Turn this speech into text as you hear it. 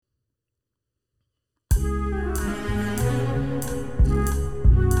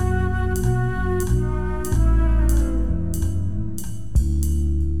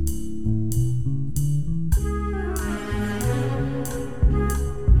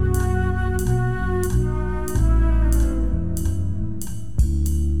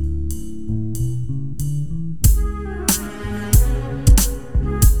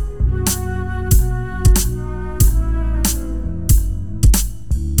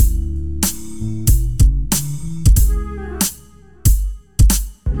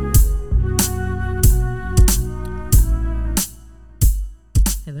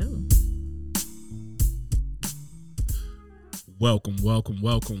Welcome to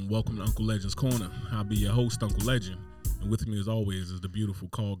Uncle Legend's Corner. I'll be your host, Uncle Legend, and with me as always is the beautiful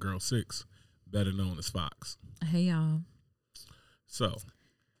Call Girl 6, better known as Fox. Hey, y'all. So,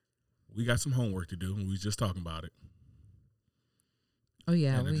 we got some homework to do, and we was just talking about it. Oh,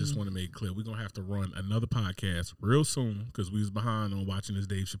 yeah. And I just want to make it clear, we're going to have to run another podcast real soon because we was behind on watching this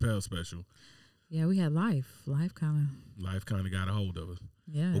Dave Chappelle special. Yeah, we had life. Life kind of got a hold of us.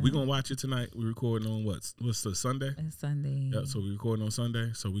 Yeah. But we're going to watch it tonight. We're recording on what's the Sunday? It's Sunday. Yeah, so we're recording on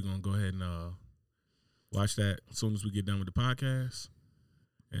Sunday. So we're going to go ahead and watch that as soon as we get done with the podcast.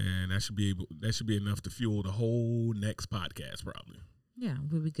 And that should be enough to fuel the whole next podcast probably. Yeah,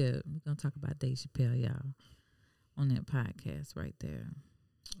 we'll be good. We're going to talk about Dave Chappelle, y'all, on that podcast right there.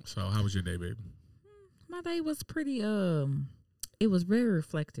 So how was your day, baby? My day was pretty, it was very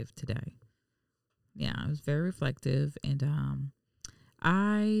reflective today. Yeah, it was very reflective. And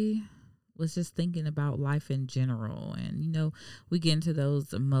I was just thinking about life in general. And, you know, we get into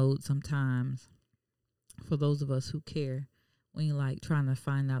those modes sometimes for those of us who care when you're like trying to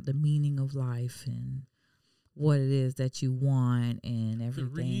find out the meaning of life and what it is that you want and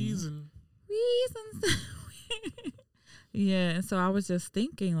everything. The Reasons. Yeah. And so I was just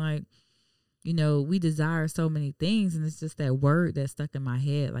thinking like, you know, we desire so many things, and it's just that word that stuck in my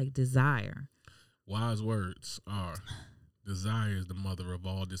head, like desire. Wise words are, desire is the mother of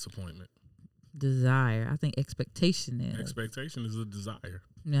all disappointment. Desire. I think expectation is. Expectation is a desire.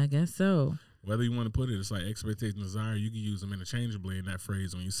 Yeah, I guess so. Whether you want to put it, it's like expectation, desire. You can use them interchangeably in that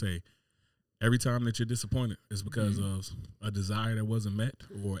phrase when you say every time that you're disappointed, it's because of a desire that wasn't met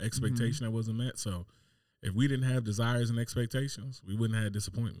or expectation that wasn't met. So if we didn't have desires and expectations, we wouldn't have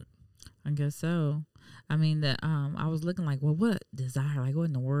disappointment. I guess so. I mean, I was looking like, well, what desire? Like, what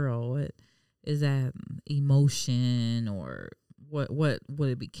in the world? What is that emotion, or what would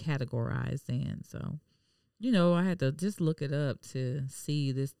it be categorized in? So, you know, I had to just look it up to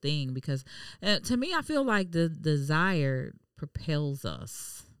see this thing because to me, I feel like the desire propels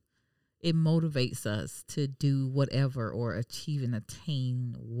us. It motivates us to do whatever or achieve and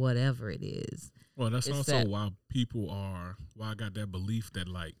attain whatever it is. Well, that's also why I got that belief that,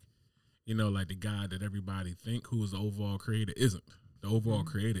 like, you know, like the God that everybody think who is the overall creator isn't. The overall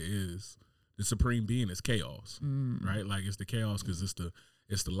creator is the supreme being is chaos, right? Like it's the chaos because it's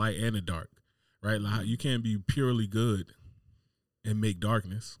the light and the dark, right? Like you can't be purely good and make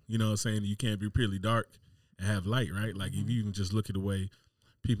darkness. You know what I'm saying? You can't be purely dark and have light, right? Like if you even just look at the way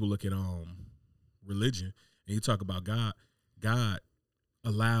people look at religion and you talk about God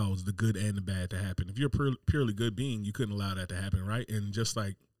allows the good and the bad to happen. If you're a purely good being, you couldn't allow that to happen, right? And just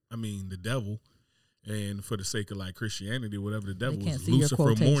like, I mean, the devil, and for the sake of like Christianity, whatever, the devil is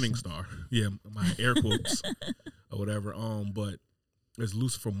Lucifer Morningstar. Yeah, my air quotes or whatever. But it's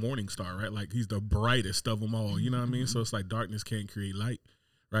Lucifer Morningstar, right? Like he's the brightest of them all. You know what I mean? So it's like darkness can't create light,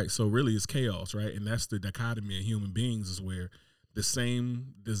 right? So really, it's chaos, right? And that's the dichotomy of human beings, is where the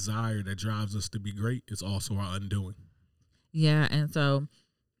same desire that drives us to be great is also our undoing. Yeah, and so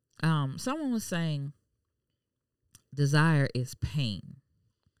someone was saying desire is pain.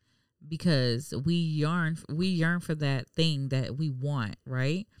 Because we yearn for that thing that we want,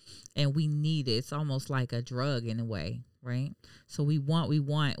 right? And we need it. It's almost like a drug in a way, right? So we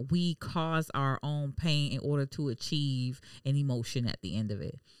cause our own pain in order to achieve an emotion at the end of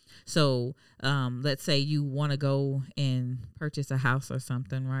it. So let's say you want to go and purchase a house or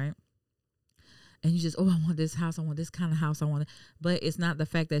something, right? And you just, I want this house. I want this kind of house. But it's not the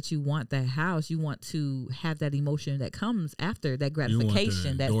fact that you want that house. You want to have that emotion that comes after that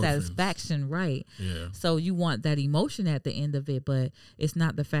gratification, that satisfaction, right? Yeah. So you want that emotion at the end of it, but it's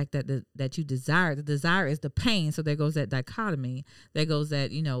not the fact that that you desire. The desire is the pain. So there goes that dichotomy. There goes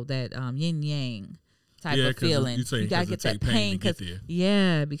that, you know, that yin yang type of feeling. You gotta get that pain because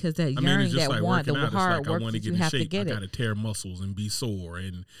that yearning, that like want, the out. hard like work that you have to get it. I gotta tear muscles and be sore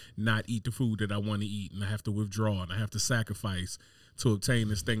and not eat the food that I want to eat, and I have to withdraw and I have to sacrifice to obtain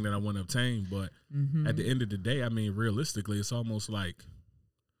this thing that I want to obtain. But at the end of the day, I mean, realistically, it's almost like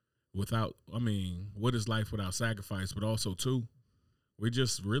what is life without sacrifice? But also too, we're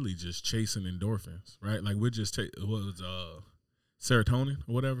just really just chasing endorphins, right? Like we're just serotonin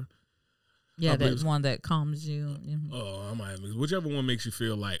or whatever. Yeah, that one that calms you. Whichever one makes you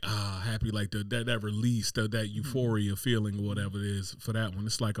feel like happy, like that release, that euphoria feeling or whatever it is for that one.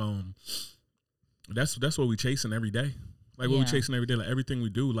 It's like that's what we chasing every day. Like what we chasing every day. Like everything we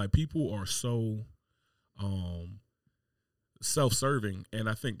do. Like people are so self-serving, and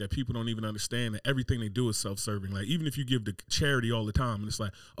I think that people don't even understand that everything they do is self-serving. Like even if you give to charity all the time, and it's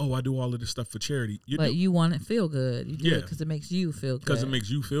like, oh, I do all of this stuff for charity, you want to feel good. You do it because it makes you feel good. Because it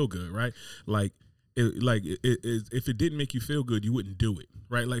makes you feel good, right? Like if it didn't make you feel good, you wouldn't do it,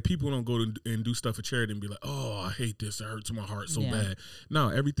 right? Like people don't go and do stuff for charity and be like, oh, I hate this, it hurts my heart so bad. No,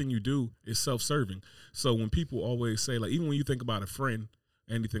 everything you do is self-serving. So when people always say, like, even when you think about a friend,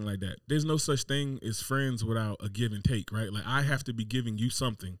 anything like that, there's no such thing as friends without a give and take, right? Like I have to be giving you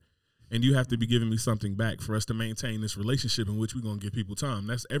something and you have to be giving me something back for us to maintain this relationship in which we're going to give people time.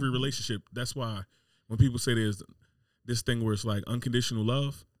 That's every relationship. That's why when people say there's this thing where it's like unconditional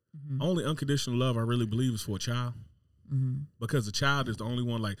love, only unconditional love I really believe is for a child. Because a child is the only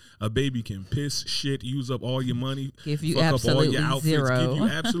one, like a baby can piss, shit, use up all your money, give you fuck absolutely up all your outfits, zero. give you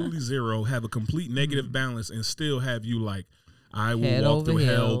absolutely zero, have a complete negative balance, and still have you like, I will Head walk over through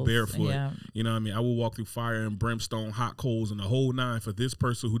hell heels. barefoot. Yeah. You know what I mean? I will walk through fire and brimstone, hot coals, and the whole nine for this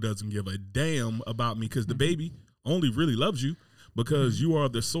person who doesn't give a damn about me because the baby only really loves you because you are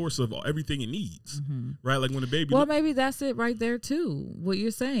the source of everything it needs, right? Like when the baby... Well, maybe that's it right there, too, what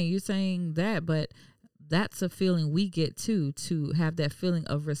you're saying that, but that's a feeling we get, too, to have that feeling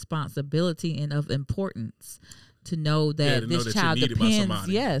of responsibility and of importance, to know that this child depends.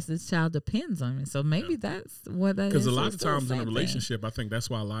 Yes, this child depends on me. So maybe that's what that is. Because a lot of times in a relationship, I think that's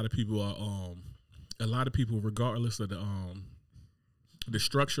why a lot of people are, regardless of the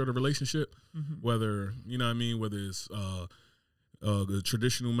structure of the relationship, whether, you know what I mean, whether it's the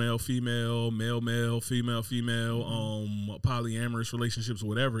traditional male, female, female, polyamorous relationships,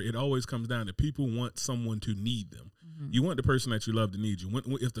 whatever, it always comes down to people want someone to need them. You want the person that you love to need you.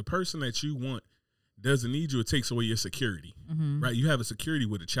 If the person that you want doesn't need you, it takes away your security, right? You have a security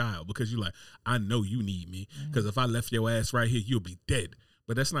with a child because you're like, I know you need me because if I left your ass right here, you'll be dead.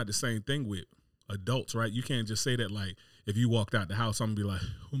 But that's not the same thing with adults, right? You can't just say that like, if you walked out the house, I'm going to be like,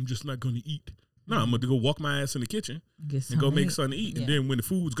 I'm just not going to eat. No, I'm going to go walk my ass in the kitchen and go make something to eat. And then when the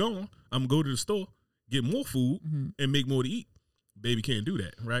food's gone, I'm going to go to the store, get more food and make more to eat. Baby can't do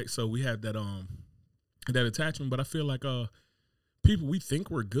that, right? So we have that that attachment, but I feel like people, we think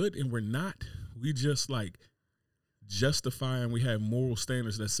we're good and we're not. We just like justify and we have moral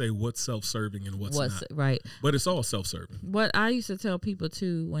standards that say what's self-serving and what's not. Right. But it's all self-serving. What I used to tell people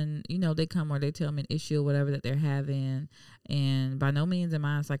too, when, you know, they come or they tell me an issue or whatever that they're having, and by no means am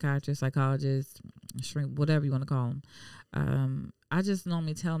I a psychiatrist, psychologist, shrink, whatever you want to call them. I just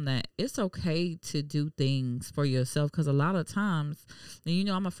normally tell them that it's okay to do things for yourself, because a lot of times, and you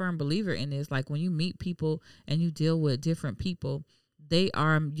know, I'm a firm believer in this, like when you meet people and you deal with different people, they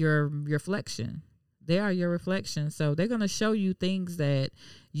are your reflection. They are your reflection. So they're going to show you things that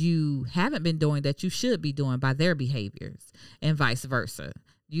you haven't been doing that you should be doing by their behaviors, and vice versa.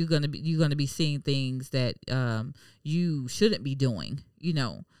 You're going to be seeing things that you shouldn't be doing, you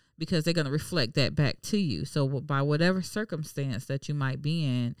know, because they're going to reflect that back to you. So by whatever circumstance that you might be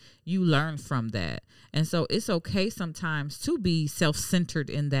in, you learn from that. And so it's okay sometimes to be self-centered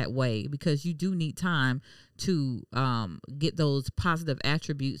in that way, because you do need time to get those positive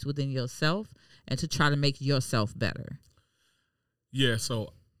attributes within yourself and to try to make yourself better. Yeah,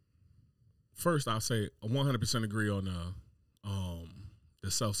 so first I'll say I 100% agree on the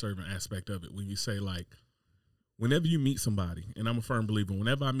self-serving aspect of it. When you say, like, whenever you meet somebody, and I'm a firm believer,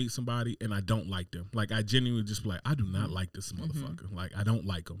 whenever I meet somebody and I don't like them, like I genuinely just be like, I do not like this motherfucker. Like, I don't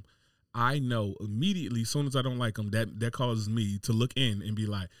like them. I know immediately, as soon as I don't like them, that causes me to look in and be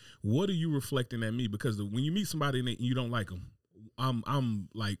like, what are you reflecting at me? Because when you meet somebody and you don't like them, I'm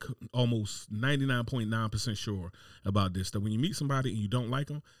like almost 99.9% sure about this, that when you meet somebody and you don't like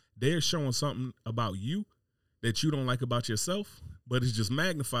them, they're showing something about you that you don't like about yourself, but it's just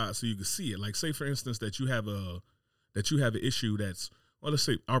magnified so you can see it. Like, say for instance that you have an issue that's, well, let's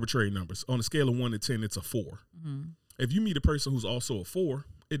say arbitrary numbers. On a scale of 1 to 10, it's a 4. If you meet a person who's also a 4,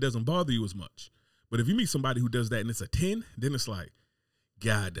 it doesn't bother you as much. But if you meet somebody who does that and it's a 10, then it's like,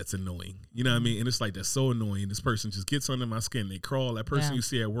 God, that's annoying. You know what I mean? And it's like, that's so annoying. This person just gets under my skin. They crawl. That person you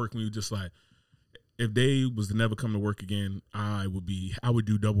see at work when you just like, if they was to never come to work again, I would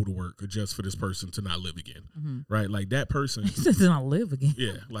do double the work just for this person to not live again. Right? Like that person. He says to not live again.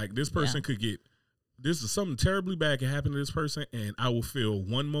 Yeah. Like this person could get, this is something terribly bad can happen to this person, and I will feel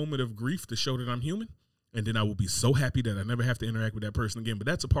one moment of grief to show that I'm human. And then I will be so happy that I never have to interact with that person again. But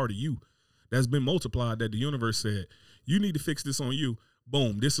that's a part of you that's been multiplied, that the universe said, you need to fix this on you.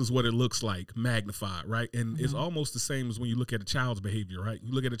 Boom, this is what it looks like, magnified, right? And it's almost the same as when you look at a child's behavior, right?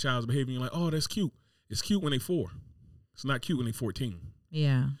 You look at a child's behavior and you're like, oh, that's cute. It's cute when they're 4. It's not cute when they're 14.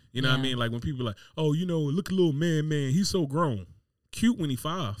 Yeah. You know what I mean? Like when people are like, oh, you know, look at little man, he's so grown. Cute when he's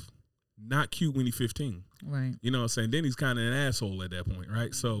 5, not cute when he's 15. Right. You know what I'm saying? Then he's kind of an asshole at that point,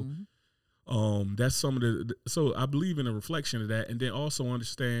 right? So that's some of the, so I believe in a reflection of that. And then also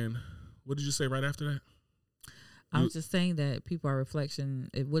understand, what did you say right after that? I was just saying that people are reflection.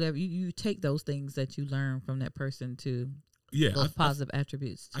 Whatever you take those things that you learn from that person to those positive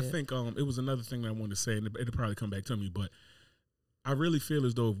attributes. I think it was another thing that I wanted to say, and it'll probably come back to me, but I really feel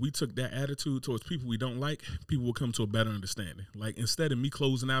as though if we took that attitude towards people we don't like, people will come to a better understanding. Like, instead of me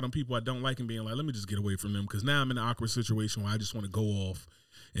closing out on people I don't like and being like, let me just get away from them, because now I'm in an awkward situation where I just want to go off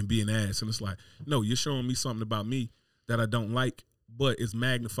and be an ass. And it's like, no, you're showing me something about me that I don't like, but it's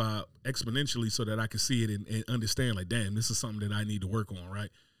magnified exponentially so that I can see it and understand, like, damn, this is something that I need to work on,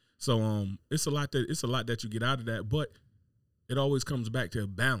 right? So it's a lot that you get out of that, but it always comes back to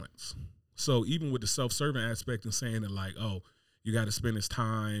balance. So even with the self-serving aspect and saying that, like, oh, you got to spend this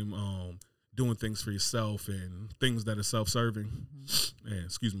time doing things for yourself and things that are self-serving. Mm-hmm. And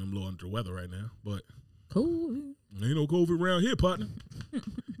excuse me, I'm a little under the weather right now, but cool. Ain't no COVID around here, partner.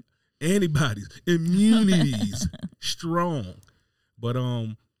 Antibodies, immunities, strong. But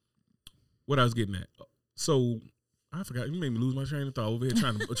what I was getting at. So I forgot. You made me lose my train of thought over here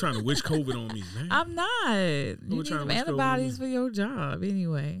trying to wish COVID on me, man. I'm not. You need some antibodies for your job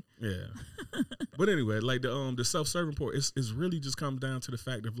anyway. Yeah. But anyway, like the self-serving part, it's really just comes down to the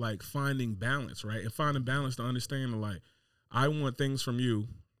fact of like finding balance, right? And finding balance to understand like, I want things from you,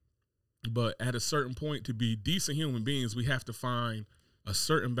 but at a certain point, to be decent human beings, we have to find a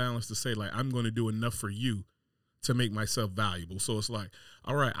certain balance to say, like, I'm going to do enough for you to make myself valuable. So it's like,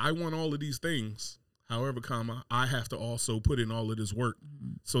 all right, I want all of these things. However, I have to also put in all of this work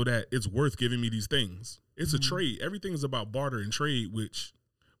so that it's worth giving me these things. It's a trade. Everything is about barter and trade, which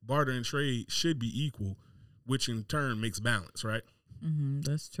barter and trade should be equal, which in turn makes balance, right?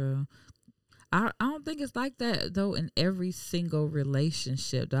 That's true. I don't think it's like that, though, in every single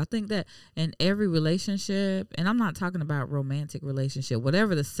relationship. I think that in every relationship, and I'm not talking about romantic relationship,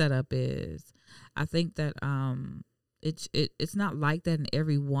 whatever the setup is, I think that it's not like that in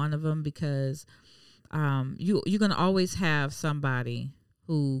every one of them, because you're going to always have somebody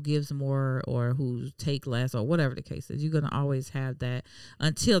who gives more or who take less or whatever the case is. You're going to always have that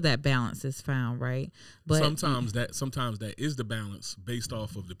until that balance is found, right? But sometimes that is the balance based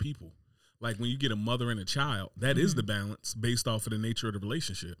off of the people. Like when you get a mother and a child, that is the balance based off of the nature of the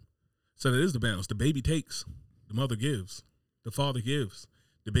relationship. So that is the balance. The baby takes, the mother gives, the father gives,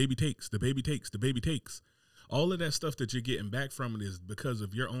 the baby takes, the baby takes, the baby takes. All of that stuff that you're getting back from it is because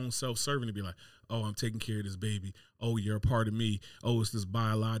of your own self-serving to be like, oh, I'm taking care of this baby. Oh, you're a part of me. Oh, it's this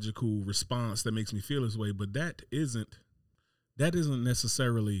biological response that makes me feel this way. But that isn't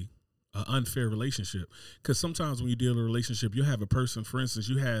necessarily an unfair relationship. Because sometimes when you deal in a relationship, you have a person, for instance,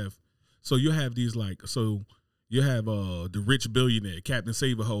 you have the rich billionaire, Captain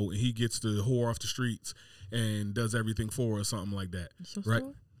Save-A-Ho, and he gets the whore off the streets and does everything for her or something like that. Right?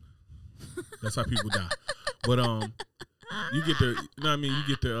 That's how people die. But you get the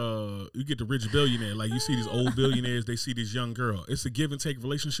rich billionaire. Like you see these old billionaires, they see this young girl. It's a give and take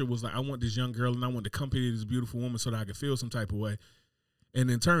relationship. Was like, I want this young girl and I want the company of this beautiful woman so that I can feel some type of way. And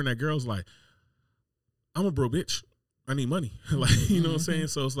in turn, that girl's like, I'm a broke bitch. I need money. Like, you know what I'm saying?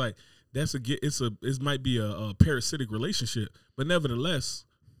 So it's like, it might be a parasitic relationship, but nevertheless,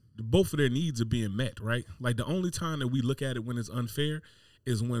 both of their needs are being met, right? Like the only time that we look at it when it's unfair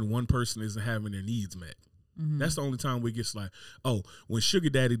is when one person isn't having their needs met. That's the only time we get like, oh, when Sugar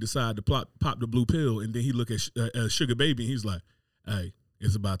Daddy decided to pop the blue pill, and then he look at Sugar Baby, and he's like, hey,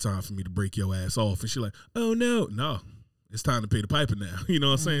 it's about time for me to break your ass off. And she's like, oh, no, it's time to pay the piper now. You know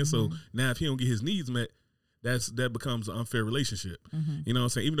what I'm saying? So now if he don't get his needs met, that becomes an unfair relationship. You know what I'm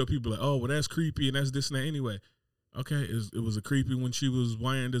saying? Even though people are like, oh, well, that's creepy and that's this and that anyway. Okay, it was a creepy when she was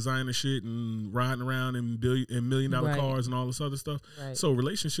wearing designer shit and riding around in $1 million cars and all this other stuff. Right. So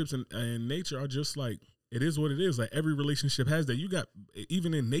relationships and nature are just like, it is what it is. Like every relationship has that. You got,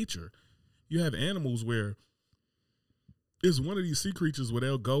 even in nature, you have animals where it's one of these sea creatures where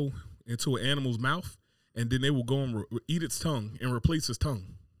they'll go into an animal's mouth and then they will go and eat its tongue and replace its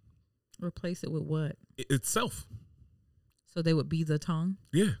tongue. Replace it with what? Itself. So they would be the tongue?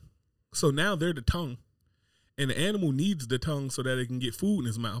 Yeah. So now they're the tongue. And the animal needs the tongue so that it can get food in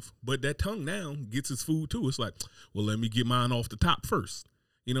his mouth. But that tongue now gets its food too. It's like, well, let me get mine off the top first.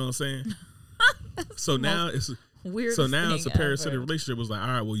 You know what I'm saying? So now it's weird. So now it's a parasitic relationship. It was like, all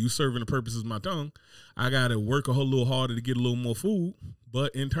right, well, you serving the purpose of my tongue. I got to work a whole little harder to get a little more food.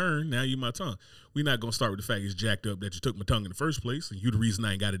 But in turn, now you my tongue. We're not going to start with the fact it's jacked up that you took my tongue in the first place. And you the reason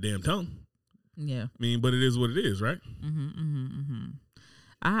I ain't got a damn tongue. Yeah. I mean, but it is what it is, right?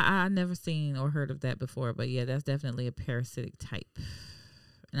 I never seen or heard of that before, but yeah, that's definitely a parasitic type.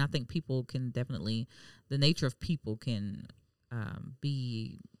 And I think people can definitely, the nature of people can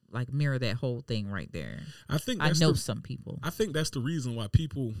be like mirror that whole thing right there. I know some people. I think that's the reason why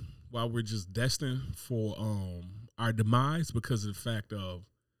we're just destined for our demise because of the fact of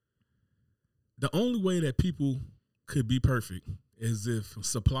the only way that people could be perfect is if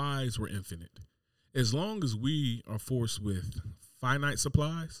supplies were infinite. As long as we are forced with finite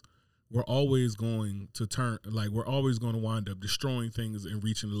supplies, we're always going to we're always going to wind up destroying things and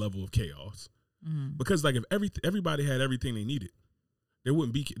reaching the level of chaos. Mm-hmm. Because like if everybody had everything they needed, there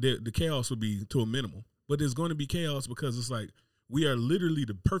wouldn't be the chaos would be to a minimal. But there's going to be chaos because it's like we are literally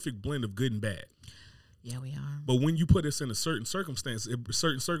the perfect blend of good and bad. Yeah, we are. But when you put us in a certain circumstance,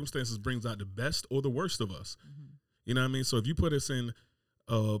 certain circumstances brings out the best or the worst of us. Mm-hmm. You know what I mean? So if you put us in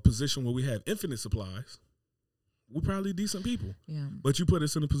a position where we have infinite supplies, we're probably decent people. Yeah. But you put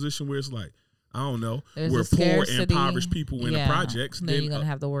us in a position where it's like, I don't know, There's we're a poor and scarcity. impoverished people in the projects, then you're going to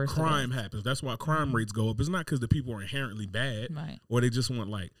have the worst crime happens. That's why crime Mm-hmm. rates go up. It's not because the people are inherently bad Right. or they just want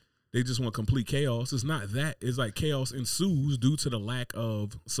complete chaos. It's not that. It's like chaos ensues due to the lack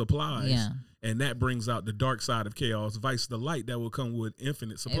of supplies. Yeah. And that brings out the dark side of chaos, vice the light that will come with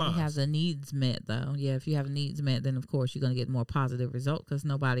infinite supplies. If you have the needs met, though, if you have needs met, then of course you're going to get more positive result because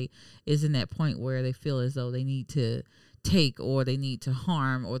nobody is in that point where they feel as though they need to take or they need to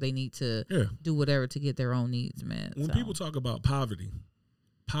harm or they need to do whatever to get their own needs met. When people talk about poverty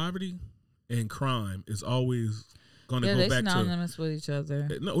and crime is always going to go back to synonymous with each other.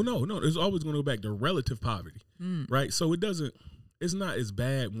 No. It's always going to go back to relative poverty, right? So it's not as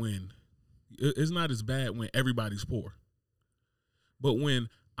bad when everybody's poor. But when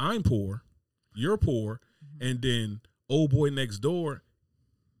I'm poor, you're poor, and then old boy next door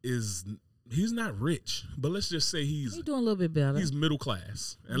he's not rich, but let's just say he's doing a little bit better. He's middle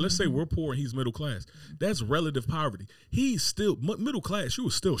class. And let's say we're poor and he's middle class. That's relative poverty. He's still middle class. You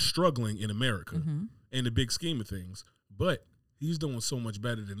were still struggling in America in the big scheme of things. But he's doing so much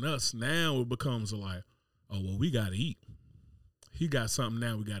better than us. Now it becomes like, oh, well, we got to eat. He got something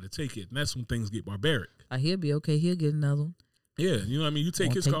now, we got to take it. And that's when things get barbaric. He'll be okay. He'll get another one. Yeah, you know what I mean? You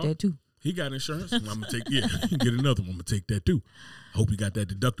take his car. That too. He got insurance. I'm going to take, you can get another one. I'm going to take that too. I hope he got that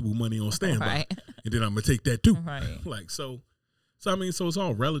deductible money on standby. Right. And then I'm going to take that too. Right. So it's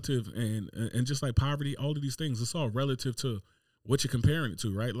all relative and just like poverty, all of these things, it's all relative to what you're comparing it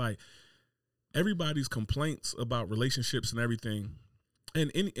to, right? Like everybody's complaints about relationships and everything and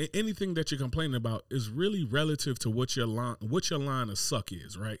anything that you're complaining about is really relative to what your line of suck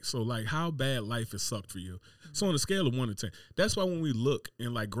is, right? So like how bad life has sucked for you. So on a scale of 1 to 10, that's why when we look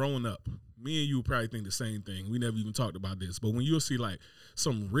and like growing up, me and you would probably think the same thing. We never even talked about this, but when you'll see like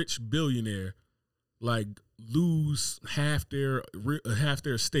some rich billionaire like lose half their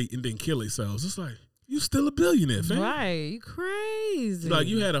estate and then kill themselves, it's like you still a billionaire, fam. Right? You crazy? Like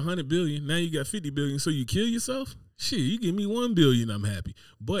you had 100 billion, now you got 50 billion, so you kill yourself. Shit, you give me 1 billion, I'm happy.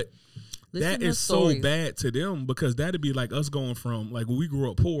 But that is so bad to them because that'd be like us going from like when we grew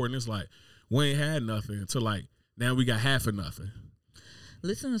up poor and it's like we ain't had nothing to like now we got half of nothing.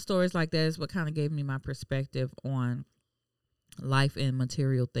 Listening to stories like that is what kind of gave me my perspective on life and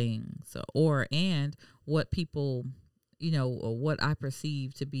material things, and what people, or what I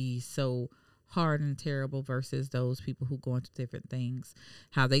perceive to be so hard and terrible versus those people who go into different things,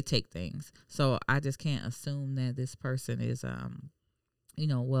 how they take things. So I just can't assume that this person is,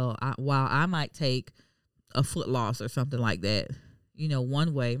 while I might take a foot loss or something like that,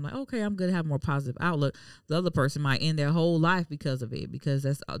 one way, I'm like, okay, I'm going to have a more positive outlook. The other person might end their whole life because of it, because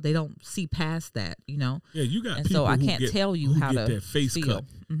they don't see past that, Yeah, you got and people so I who can't get, tell you who how get to their face feel. cut.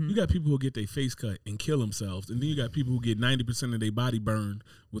 Mm-hmm. You got people who get their face cut and kill themselves, and then you got people who get 90% of their body burned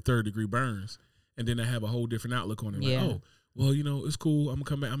with 3rd-degree burns, and then they have a whole different outlook on it. Yeah. Like, oh, well, it's cool. I'm gonna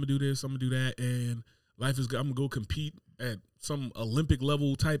come back. I'm gonna do this. I'm gonna do that, and life is good. I'm gonna go compete at some Olympic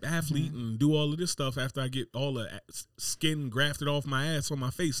level type athlete and do all of this stuff after I get all the skin grafted off my ass on my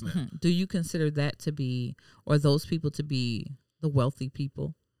face now. Mm-hmm. Do you consider that to be, or those people to be, the wealthy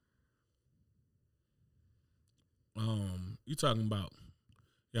people? You talking about?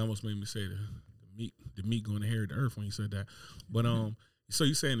 You almost made me say the meat going to inherit the earth when you said that. But so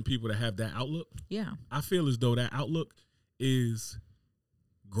you saying the people that have that outlook? Yeah, I feel as though that outlook is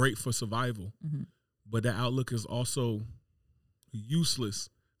great for survival, but that outlook is also useless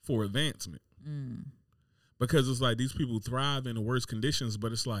for advancement. Because it's like these people thrive in the worst conditions,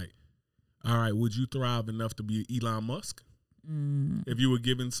 but it's like, all right, would you thrive enough to be Elon Musk if you were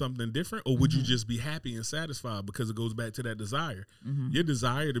given something different, or would you just be happy and satisfied? Because it goes back to that desire. Your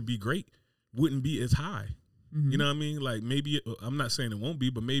desire to be great wouldn't be as high. You know what I mean? Like maybe, I'm not saying it won't be,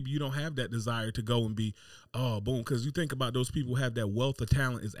 but maybe you don't have that desire to go and be, oh, boom. Because you think about those people who have that wealth of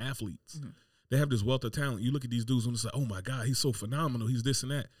talent as athletes. They have this wealth of talent. You look at these dudes and it's like, oh my God, he's so phenomenal. He's this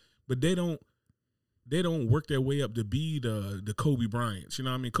and that. But they don't they don't work their way up to be the Kobe Bryants. You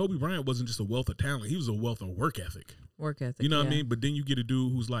know what I mean? Kobe Bryant wasn't just a wealth of talent. He was a wealth of work ethic. Work ethic. You know what I mean? But then you get a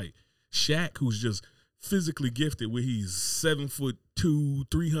dude who's like Shaq, who's just physically gifted, where he's 7'2",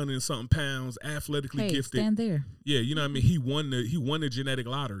 300 and something pounds, athletically gifted. Stand there. Yeah, you know what I mean? He won the genetic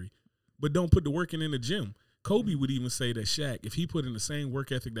lottery, but don't put the work in the gym. Kobe would even say that Shaq, if he put in the same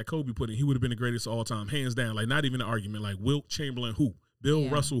work ethic that Kobe put in, he would have been the greatest of all time, hands down. Like, not even an argument. Like, Wilt Chamberlain, who? Bill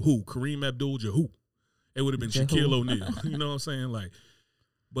Russell, who? Kareem Abdul-Jabbar, who? It would have been Shaquille O'Neal. You know what I'm saying? Like,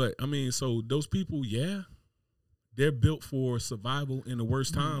 but, I mean, so those people, yeah, they're built for survival in the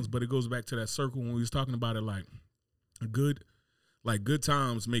worst times, but it goes back to that circle when we was talking about it, like, good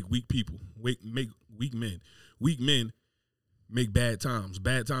times make weak people, make weak men. Weak men make bad times.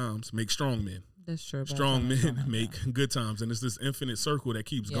 Bad times make strong men. That's true. Strong men make good times, and it's this infinite circle that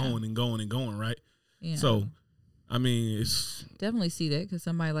keeps going and going and going, right? Yeah. So, I mean, it's definitely see that, because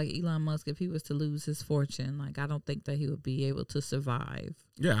somebody like Elon Musk, if he was to lose his fortune, like, I don't think that he would be able to survive.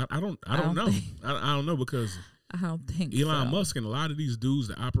 Yeah, I don't know. I don't know, because I don't think Elon Musk and a lot of these dudes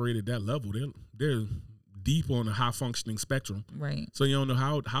that operate at that level, they're deep on the high functioning spectrum, right? So you don't know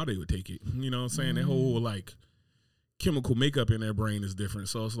how they would take it. You know what I'm saying? That whole like chemical makeup in their brain is different.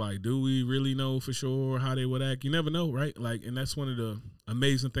 So it's like, do we really know for sure how they would act? You never know, right? Like, and that's one of the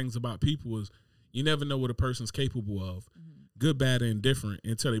amazing things about people is you never know what a person's capable of, good, bad, and indifferent,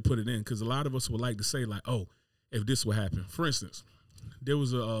 until they put it in. Because a lot of us would like to say like, oh, if this would happen. For instance, there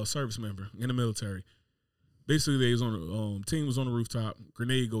was a service member in the military. Basically, they was on team was on the rooftop.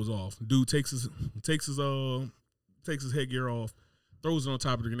 Grenade goes off. Dude takes his headgear off, throws it on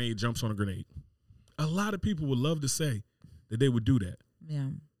top of the grenade, jumps on a grenade. A lot of people would love to say that they would do that. Yeah.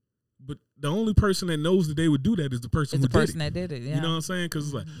 But the only person that knows that they would do that is the person that did it. Yeah. You know what I'm saying? Because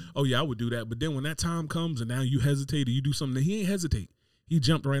it's like, oh yeah, I would do that. But then when that time comes and now you hesitate or you do something, that he ain't hesitate. He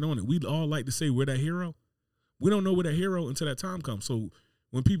jumped right on it. We'd all like to say we're that hero. We don't know we're that hero until that time comes. So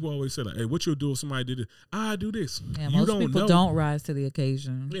when people always say like, hey, what you'll do if somebody did it? I do this. Yeah, most people don't rise to the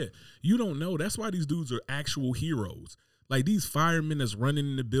occasion. Yeah, you don't know. That's why these dudes are actual heroes. Like these firemen that's running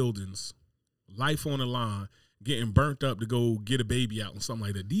in the buildings, life on the line, getting burnt up to go get a baby out and something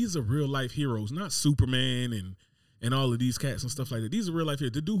like that. These are real life heroes, not Superman and all of these cats and stuff like that. These are real life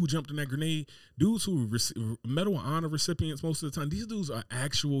heroes. The dude who jumped in that grenade, dudes who Medal of Honor recipients most of the time, these dudes are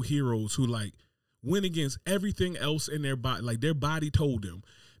actual heroes who like went against everything else in their body. Like their body told them.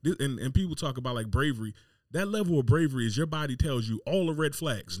 And people talk about like bravery. That level of bravery is your body tells you all the red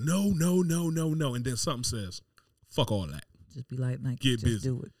flags. No, no, no, no, no. And then something says, fuck all that. Just be like Nike, get just busy.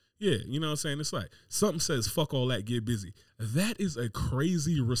 Do it. Yeah, you know what I'm saying? It's like something says, fuck all that, get busy. That is a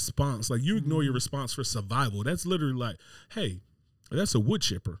crazy response. Like you ignore your response for survival. That's literally like, hey, that's a wood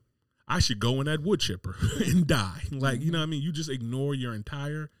chipper. I should go in that wood chipper and die. Like, you know what I mean? You just ignore your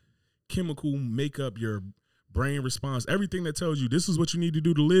entire chemical makeup, your brain response, everything that tells you this is what you need to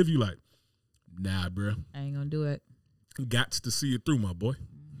do to live. You like, nah, bro. I ain't gonna do it. Got to see it through, my boy.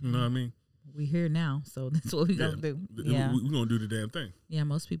 You know what I mean? We here now, so that's what we gonna do. Yeah, we gonna do the damn thing. Yeah,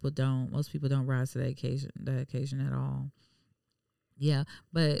 most people don't rise to that occasion at all. Yeah,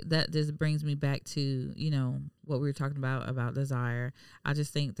 but that just brings me back to, you know, what we were talking about desire. I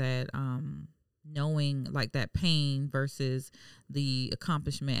just think that knowing like that pain versus the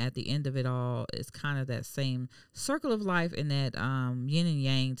accomplishment at the end of it all is kind of that same circle of life, and that yin and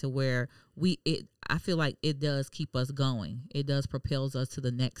yang, to where I feel like it does keep us going. It does propels us to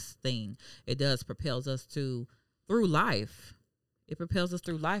the next thing. It does propels us through life. It propels us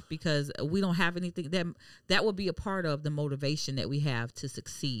through life because we don't have anything that would be a part of the motivation that we have to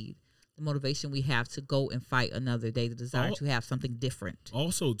succeed. The motivation we have to go and fight another day, the desire to have something different.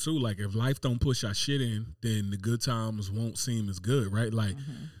 Also, too, like if life don't push our shit in, then the good times won't seem as good, right? Like,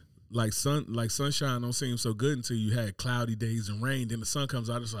 like sunshine don't seem so good until you had cloudy days and rain. Then the sun comes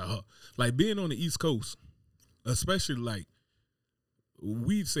out, it's like, huh. Like being on the East Coast, especially like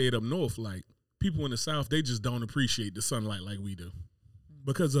we'd say it up north, like people in the South, they just don't appreciate the sunlight like we do.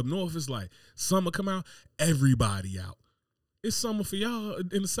 Because up north, it's like summer come out, everybody out. It's summer for y'all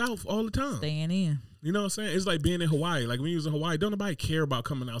in the South all the time. Staying in. You know what I'm saying? It's like being in Hawaii. Like when you was in Hawaii, don't nobody care about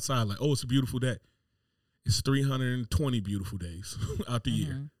coming outside like, oh, it's a beautiful day. It's 320 beautiful days out the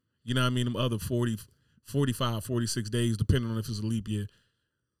year. You know what I mean? Them other 40, 45, 46 days, depending on if it's a leap year.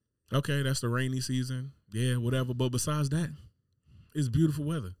 Okay, that's the rainy season. Yeah, whatever. But besides that, it's beautiful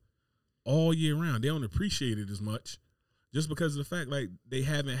weather all year round. They don't appreciate it as much just because of the fact like they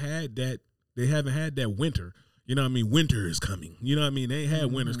haven't had that winter. You know what I mean? Winter is coming. You know what I mean? They ain't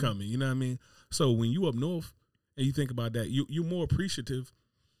had winters coming. You know what I mean? So when you up north and you think about that, you're more appreciative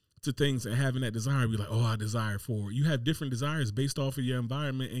to things and having that desire. Be like, oh, I desire for it. You have different desires based off of your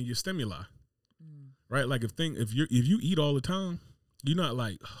environment and your stimuli. right? Like if you eat all the time, you're not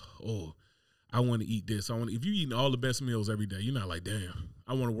like, oh, I want to eat this. If you eating all the best meals every day, you're not like, damn,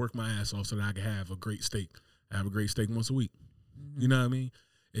 I want to work my ass off so that I can have a great steak. I have a great steak once a week. You know what I mean?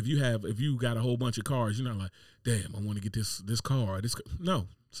 If you got a whole bunch of cars, you're not like, damn, I want to get this car. No.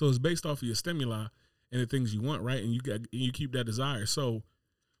 So it's based off of your stimuli and the things you want, right? And you keep that desire. So,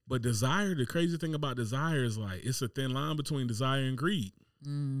 but desire, the crazy thing about desire is like it's a thin line between desire and greed.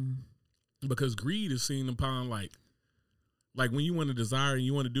 Because greed is seen upon like when you want to desire and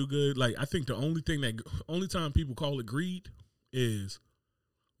you want to do good. Like I think the only time people call it greed is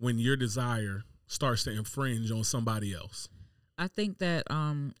when your desire starts to infringe on somebody else. I think that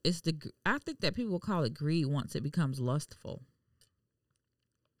I think that people call it greed once it becomes lustful.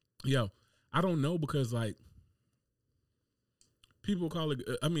 Yo, I don't know because like people call it.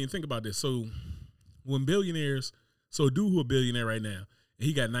 I mean, think about this. So when billionaires, so a dude who a billionaire right now, and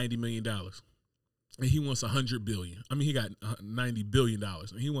he got $90 million, and he wants $100 billion. I mean, he got $90 billion,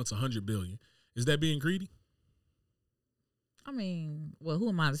 and he wants $100 billion. Is that being greedy? I mean, well, who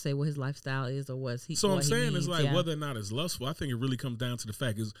am I to say what his lifestyle is or what's he? So what I'm saying it's like yeah. whether or not it's lustful. I think it really comes down to the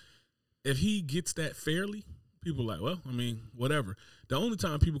fact is if he gets that fairly, people are like, well, I mean, whatever. The only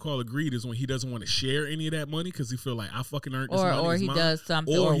time people call it greed is when he doesn't want to share any of that money because he feel like I fucking earned this money. Or he mine. does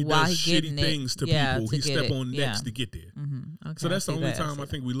something, or he while does he getting shitty things to people he step on necks to get there. Okay, so that's the only time I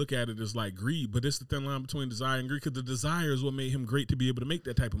think we look at it as like greed. But it's the thin line between desire and greed because the desire is what made him great to be able to make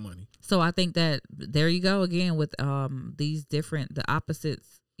that type of money. So I think that there you go again with these the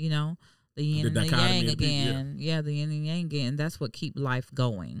opposites, you know, the yin and the yang again. Yeah, the yin and yang again. That's what keep life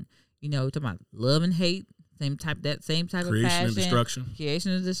going. You know, talking about love and hate. Same type of passion. Creation and destruction.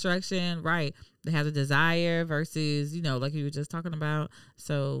 Creation and destruction, right. They have a desire versus, you know, like you were just talking about.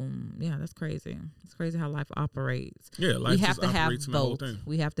 So, yeah, that's crazy. It's crazy how life operates. Yeah, life we have to have both. Thing.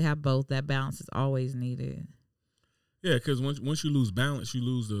 We have to have both. That balance is always needed. Yeah, because once you lose balance, you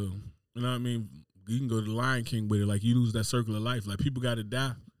lose you know what I mean? You can go to the Lion King with it. Like, you lose that circle of life. Like, people got to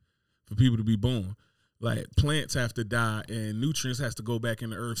die for people to be born. Like plants have to die and nutrients has to go back in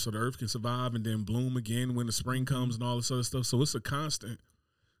the earth so the earth can survive and then bloom again when the spring comes and all this other stuff. So it's a constant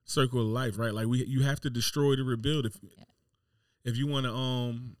circle of life, right? Like you have to destroy to rebuild. If you want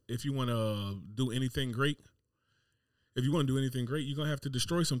to do anything great, you're gonna have to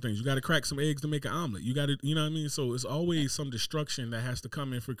destroy some things. You got to crack some eggs to make an omelet. You got to, you know what I mean. So it's always some destruction that has to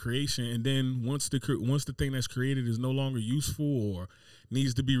come in for creation. And then once the thing that's created is no longer useful or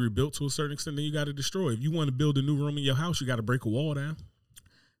needs to be rebuilt to a certain extent, then you got to destroy. If you want to build a new room in your house, you got to break a wall down.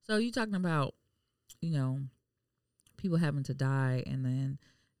 So you talking about, you know, people having to die and then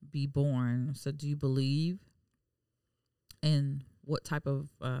be born. So do you believe in what type of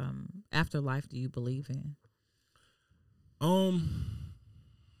afterlife do you believe in? I'm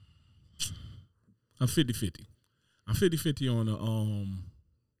 50-50. I'm 50-50 on the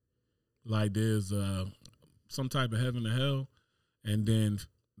like there's some type of heaven or hell, and then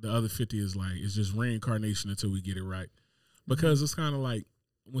the other 50 is like it's just reincarnation until we get it right. Because it's kind of like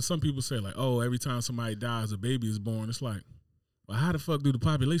when some people say like, oh, every time somebody dies, a baby is born. It's like, well, how the fuck do the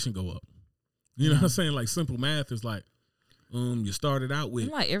population go up? You know what I'm saying? Like simple math is like, you started out with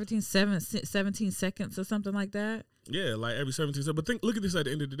like everything 17 seconds or something like that. Yeah, like every 17 seconds. But look at this at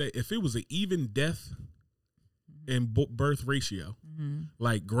the end of the day. If it was an even death and birth ratio,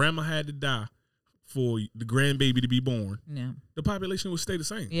 like grandma had to die for the grandbaby to be born, the population would stay the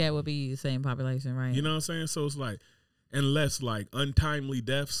same. Yeah, it would be the same population, right? You know what I'm saying? So it's like, unless like untimely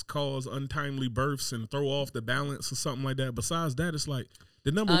deaths cause untimely births and throw off the balance or something like that. Besides that, it's like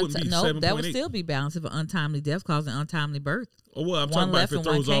the number wouldn't be 7.8. That would still be balanced if an untimely death caused an untimely birth. Oh, well, I'm talking about if it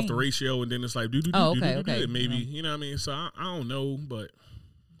throws off the ratio and then it's like okay. Maybe, you know what I mean? So I don't know, but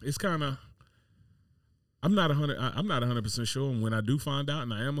it's kind of, I'm not 100% sure. And when I do find out,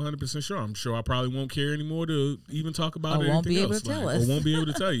 and I am 100% sure, I'm sure I probably won't care anymore to even talk about it. Won't be able to tell us. Or won't be able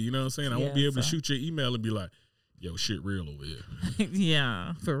to tell you. You know what I'm saying? I won't be able to shoot your email and be like, yo, shit real over here.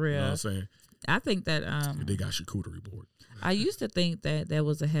 Yeah, for real. You know what I'm saying? I think that they got charcuterie board. I used to think that there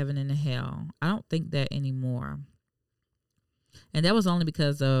was a heaven and a hell. I don't think that anymore. And that was only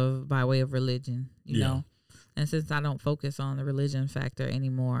because of by way of religion, you know. And since I don't focus on the religion factor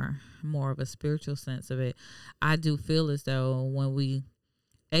anymore, more of a spiritual sense of it, I do feel as though when we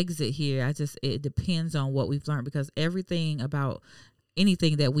exit here, it depends on what we've learned, because everything about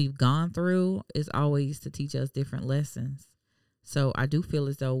anything that we've gone through is always to teach us different lessons. So I do feel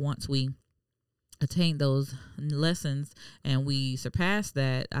as though once we attain those lessons and we surpass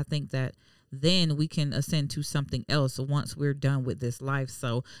that, I think that then we can ascend to something else once we're done with this life.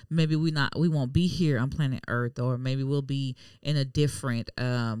 So maybe we won't be here on planet Earth, or maybe we'll be in a different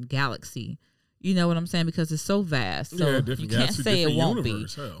galaxy, You know what I'm saying? Because it's so vast. So Yeah, you can't say it won't be.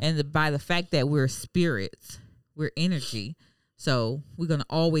 Hell. And by the fact that we're spirits, we're energy. So we're going to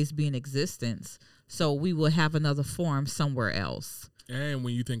always be in existence. So we will have another form somewhere else. And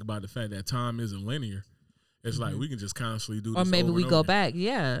when you think about the fact that time isn't linear, it's like we can just constantly do this. Or maybe over we and go over. back.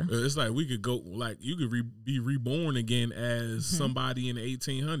 Yeah. It's like we could go, like you could be reborn again as somebody in the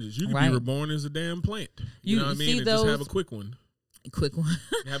 1800s. You could be reborn as a damn plant. You know what I mean? And just have a quick one. Quick one.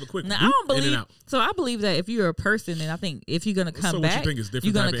 Have a quick now, one. I don't believe. In and out. So I believe that if you're a person, and I think if you're gonna come back,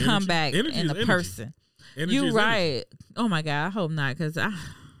 you're gonna come back in a person. You right? Oh my God, I hope not, because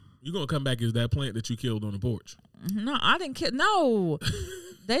you're gonna come back as that plant that you killed on the porch. No, I didn't kill. No,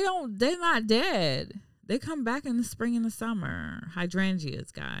 they don't. They're not dead. They come back in the spring and the summer.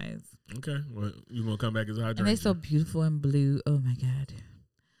 Hydrangeas, guys. Okay, well, you gonna come back as a hydrangea? And they so beautiful and blue. Oh my God,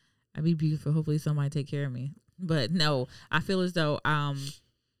 I'd be beautiful. Hopefully, somebody take care of me. But no, I feel as though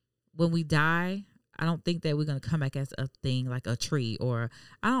when we die, I don't think that we're going to come back as a thing like a tree or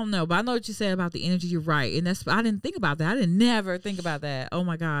I don't know. But I know what you said about the energy. You're right. And I didn't think about that. I didn't never think about that. Oh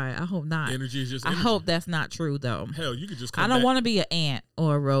my God. I hope not. Energy is just energy. energy. I hope that's not true though. Hell, you could just come I don't want to be an ant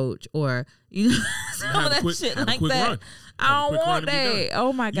or a roach or, you know, all that shit like that. Run. I don't want that.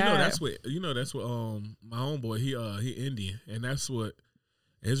 Oh my God. You know that's what my homeboy, he Indian, and that's what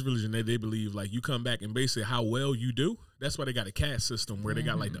his religion, they believe like you come back and basically how well you do. That's why they got a caste system where they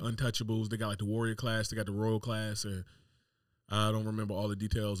got like the untouchables, they got like the warrior class, they got the royal class, and I don't remember all the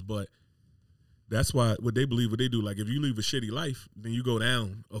details, but that's why what they believe, what they do, like if you live a shitty life, then you go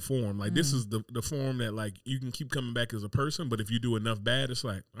down a form. Like this is the form that like you can keep coming back as a person, but if you do enough bad, it's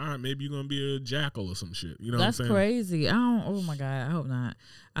like, all right, maybe you're gonna be a jackal or some shit. You know that's what I'm saying? Crazy. Oh my God, I hope not.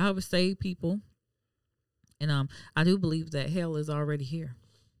 I hope it save people. And I do believe that hell is already here.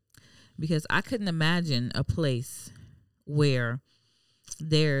 Because I couldn't imagine a place where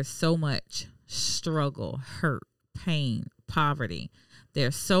there's so much struggle, hurt, pain, poverty.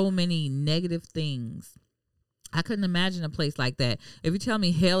 There's so many negative things. I couldn't imagine a place like that. If you tell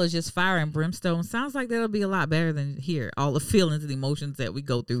me hell is just fire and brimstone, sounds like that'll be a lot better than here. All the feelings and emotions that we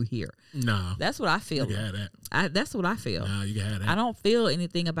go through here. Nah. That's what I feel. You can have that. That's what I feel. Nah, you can have that. I don't feel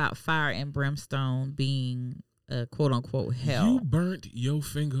anything about fire and brimstone being quote unquote hell. You burnt your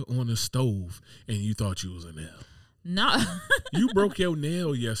finger on the stove and you thought you was in hell. No. You broke your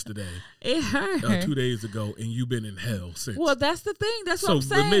nail yesterday. It hurt. 2 days ago, and you've been in hell since. Well, that's the thing. That's what I'm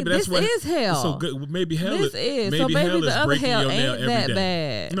saying. Maybe that's this is hell. So good. Maybe hell is. Maybe so maybe hell the is other breaking hell your nail ain't every that day.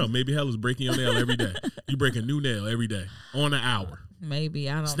 bad. No, maybe hell is breaking your nail every day. You break a new nail every day on an hour. Maybe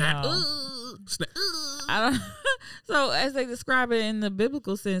I don't Snap. know. Snap. I don't. So as they describe it in the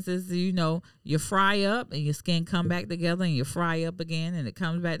biblical sense, is you fry up and your skin come back together, and you fry up again, and it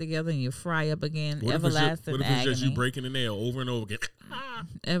comes back together, and you fry up again. What Everlasting if it's just you breaking the nail over and over again?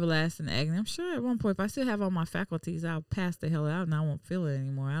 Everlasting agony. I'm sure at one point, if I still have all my faculties, I'll pass the hell out and I won't feel it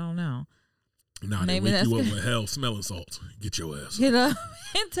anymore. I don't know. Nah, they wake you up with hell smelling salts. Get your ass. Get up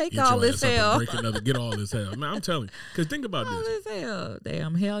and take all this hell. Get all this hell. Man, I'm telling you. Because think about all this. Hell.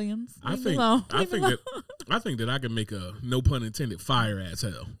 Damn hellions. I think that I can make a, no pun intended, fire ass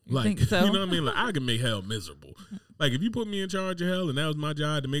hell. You think so? You know what I mean? Like I can make hell miserable. Like if you put me in charge of hell and that was my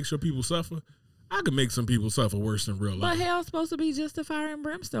job to make sure people suffer, I could make some people suffer worse than real life. But hell's supposed to be just a fire and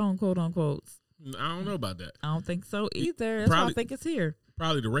brimstone, quote unquote. I don't know about that. I don't think so either. That's why I think it's here.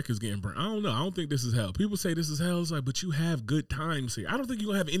 Probably the record's getting burnt. I don't know. I don't think this is hell. People say this is hell. It's like, but you have good times here. I don't think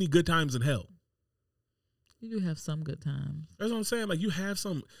you're going to have any good times in hell. You do have some good times. That's what I'm saying. Like, you have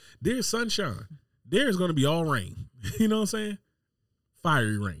some. There's sunshine. There's going to be all rain. You know what I'm saying?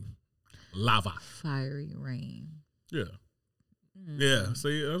 Fiery rain. Lava. Fiery rain. Yeah. Yeah.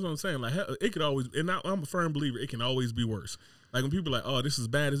 See, that's what I'm saying. Like, hell, it could always, and I'm a firm believer, it can always be worse. Like, when people are like, oh, this is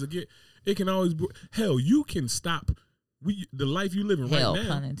bad as it get, it can always be. Hell, you can stop. The life you living right now,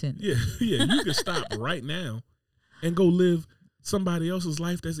 pun intended. yeah, you can stop right now and go live somebody else's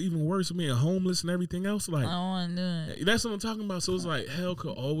life that's even worse, being homeless and everything else. Like, I don't want to do it. That's what I'm talking about. So it's like hell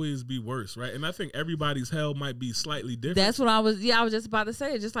could always be worse, right? And I think everybody's hell might be slightly different. That's what I was just about to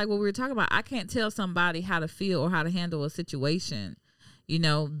say. Just like what we were talking about, I can't tell somebody how to feel or how to handle a situation. You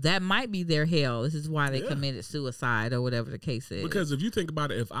know, that might be their hell. This is why they committed suicide or whatever the case is. Because if you think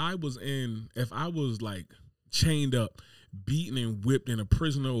about it, if I was like chained up, beaten and whipped in a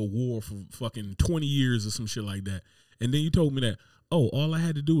prisoner of war for fucking 20 years or some shit like that, and then you told me that, oh, all I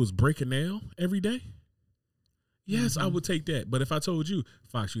had to do was break a nail every day, yes, I would take that. But if I told you,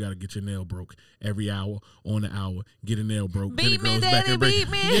 Fox, you got to get your nail broke every hour on the hour, get a nail broke, beat me, daddy, beat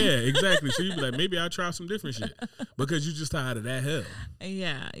me. Yeah, exactly. So you'd be like, maybe I'll try some different shit because you just tired of that hell.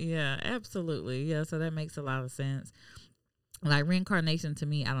 Yeah, absolutely. Yeah, so that makes a lot of sense. Like reincarnation to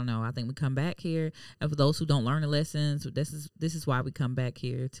me, I don't know. I think we come back here, and for those who don't learn the lessons, this is why we come back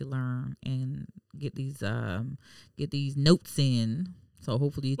here to learn and get these notes in. So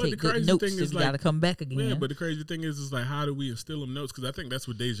hopefully you take good notes if you got to come back again. Yeah, but the crazy thing is like, how do we instill them notes? Because I think that's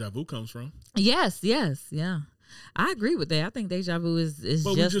where deja vu comes from. Yes, yeah. I agree with that. I think deja vu is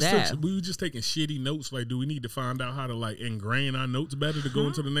but just that. We were just taking shitty notes. Like, do we need to find out how to like ingrain our notes better to go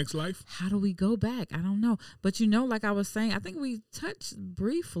into the next life? How do we go back? I don't know. But like I was saying, I think we touched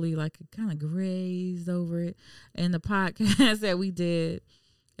briefly, like it kind of grazed over it in the podcast that we did.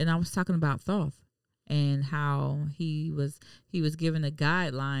 And I was talking about Thoth and how he was given the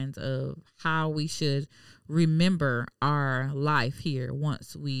guidelines of how we should remember our life here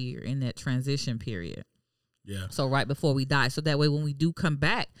once we're in that transition period. Yeah. So right before we die. So that way when we do come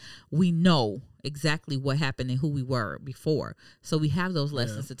back, we know exactly what happened and who we were before. So we have those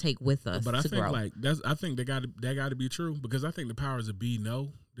lessons to take with us. But I think grow. I think that got to be true, because I think the powers that be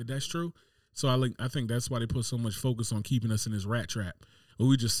know that that's true. So I think that's why they put so much focus on keeping us in this rat trap. Where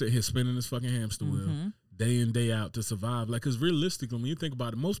we just sit here spinning this fucking hamster wheel day in, day out to survive. Like, because realistically, when you think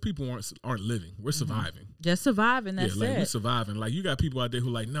about it, most people aren't living. We're surviving. Just surviving, that's like, it. We're surviving. Like, you got people out there who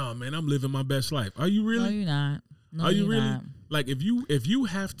like, no, man, I'm living my best life. Are you really? No, you're not. No, Are you really? Not. Like, if you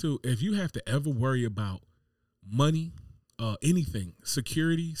have to ever worry about money, anything,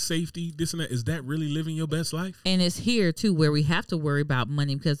 security, safety, this and that, is that really living your best life? And it's here too where we have to worry about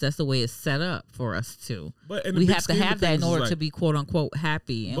money because that's the way it's set up for us to. But we have to have that in order to be quote unquote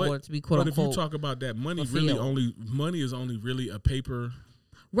happy, in order to be quote unquote. But if you talk about that, money is only really a paper.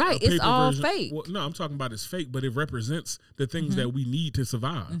 Right, it's all fake. Well, no, I'm talking about it's fake, but it represents the things that we need to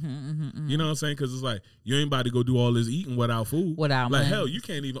survive. You know what I'm saying? Because it's like, you ain't about to go do all this eating without food. Without like money. Hell, you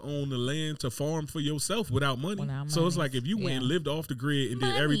can't even own the land to farm for yourself without money. So it's like, if you went and lived off the grid and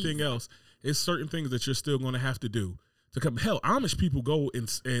did everything else, it's certain things that you're still going to have to do to come. Hell, Amish people go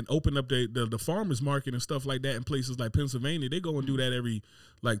and open up the farmers market and stuff like that in places like Pennsylvania. They go and do that every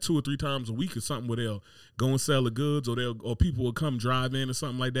like 2 or 3 times a week or something, where they'll go and sell the goods, or people will come drive in or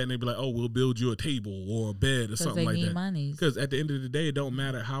something like that, and they'll be like, oh, we'll build you a table or a bed or something like that. Because at the end of the day, it don't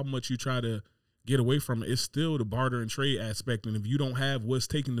matter how much you try to get away from it, it's still the barter and trade aspect. And if you don't have what's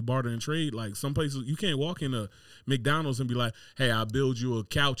taking the barter and trade, like some places you can't walk into McDonald's and be like, hey, I'll build you a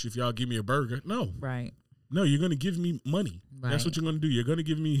couch if y'all give me a burger. No. Right. No, you're going to give me money. Right. That's what you're going to do. You're going to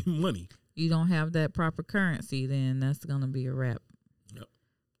give me money. You don't have that proper currency, then that's going to be a wrap. Yep.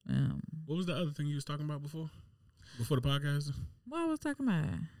 What was the other thing you was talking about before the podcast? What I was talking about?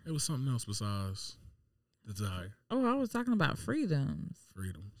 It was something else besides desire. Oh, I was talking about freedoms.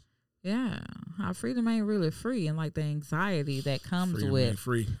 Freedoms. Yeah, how freedom ain't really free, and like the anxiety that comes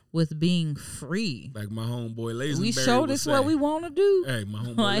with being free. Like my homeboy Lazenberry. We show this what we want to do. Hey, my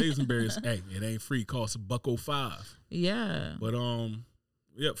homeboy Lazenberry. Hey, it ain't free. Costs $1.05. Yeah. But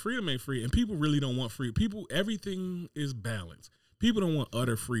yeah, freedom ain't free, and people really don't want free. Everything is balanced. People don't want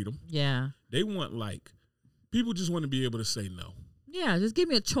utter freedom. Yeah. They want people just want to be able to say no. Yeah, just give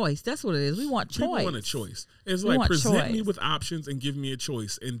me a choice. That's what it is. We want choice. People want a choice. It's like, present me with options and give me a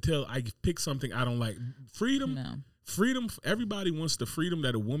choice until I pick something I don't like. Freedom. No. Freedom. Everybody wants the freedom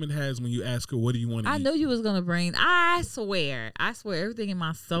that a woman has when you ask her, what do you want to eat? I knew you was going to bring, I swear, everything in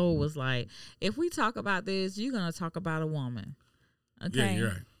my soul was like, if we talk about this, you're going to talk about a woman. Okay? Yeah, you're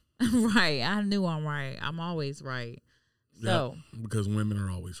right. Right. I knew I'm right. I'm always right. So. Yep, because women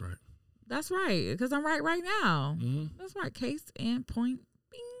are always right. That's right, because I'm right now. Mm-hmm. That's right. Case in point.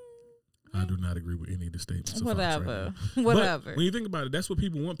 Bing. I do not agree with any of the statements. Whatever. But when you think about it, that's what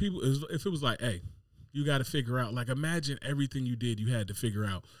people want. People, if it was like, hey, you got to figure out, like, imagine everything you did, you had to figure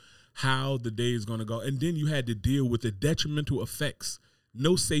out how the day is going to go. And then you had to deal with the detrimental effects,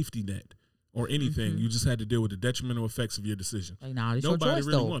 no safety net or anything. You just had to deal with the detrimental effects of your decision. Like, nah, it's nobody your choice,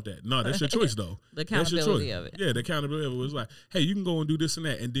 really though. want that. No, that's your choice, though. The accountability of it. Yeah, the accountability of it was like, hey, you can go and do this and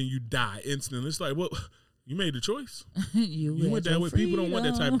that, and then you die instantly. It's like, well, you made the choice. you went that way. People don't want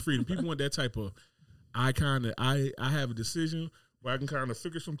that type of freedom. People want that type of, I have a decision where I can kind of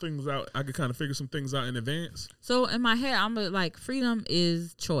figure some things out. I can kind of figure some things out in advance. So in my head, I'm like, freedom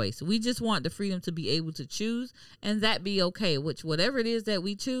is choice. We just want the freedom to be able to choose and that be okay, which whatever it is that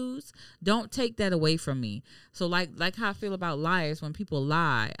we choose, don't take that away from me. So like how I feel about liars when people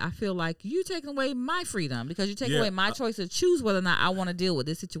lie, I feel like you taking away my freedom because you're taking away my choice to choose whether or not I want to deal with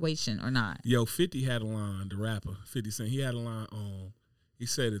this situation or not. Yo, 50 had a line, the rapper, 50 Cent, he had a line on, he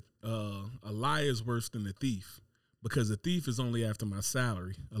said, a lie is worse than a thief. Because a thief is only after my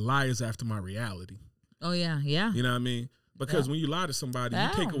salary. A lie is after my reality. Oh, yeah, yeah. You know what I mean? Because when you lie to somebody, you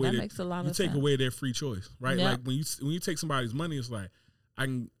take away their free choice, right? Like when you take somebody's money, it's like I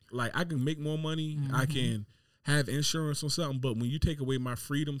can make more money. Mm-hmm. have insurance on something, but when you take away my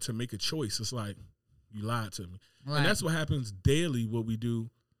freedom to make a choice, it's like you lied to me. Right. And that's what happens daily, what we do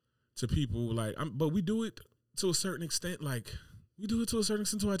to people. Like, but we do it to a certain extent. Like, we do it to a certain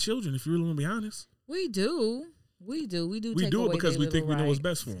extent to our children, if you really want to be honest. We do. We do We take do it away because their we think we little know what's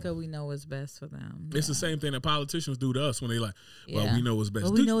rights, best for them. because we know what's best for them. It's the same thing that politicians do to us when they like, well, Yeah. we know what's best.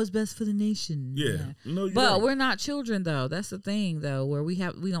 But we know what's best for the nation. Yeah. No, you're But right. we're not children, though. That's the thing, though, where we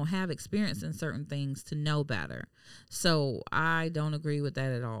don't have experience in certain things to know better. So I don't agree with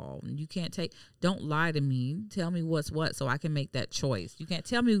that at all. You can't don't lie to me. Tell me what's what so I can make that choice. You can't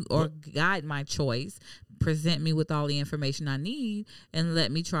tell me or guide my choice. Present me with all the information I need and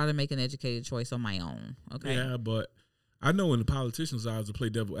let me try to make an educated choice on my own. Okay. Yeah, but I know in the politicians' eyes to play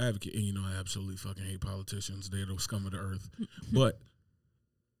devil advocate, and I absolutely fucking hate politicians. They're the scum of the earth. But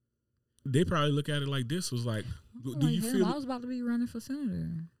they probably look at it like this: was like, do you feel? I was about to be running for senator.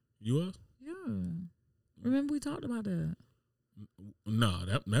 You was? Yeah. Remember we talked about that? No,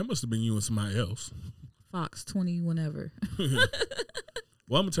 that must have been you and somebody else. Fox 20 whenever.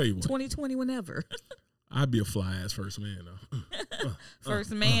 Well, I'm gonna tell you what. 2020 whenever. I'd be a fly ass first man though.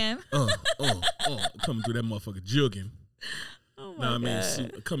 First man. Coming through that motherfucker jugging. Oh my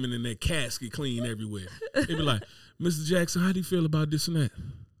God. Coming in that casket clean everywhere. They be like, Mr. Jackson, how do you feel about this and that?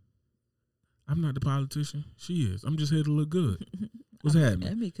 I'm not the politician. She is. I'm just here to look good. What's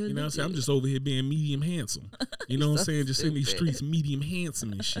happening? You know what I'm saying? I'm just over here being medium handsome. You know what I'm saying? Just in these streets, medium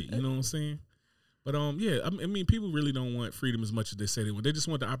handsome and shit. You know what I'm saying? But yeah, I mean, people really don't want freedom as much as they say they want. They just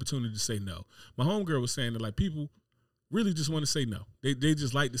want the opportunity to say no. My homegirl was saying that like people really just want to say no. They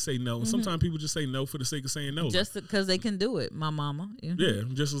just like to say no. And sometimes people just say no for the sake of saying no. Just because they can do it. My mama. Yeah,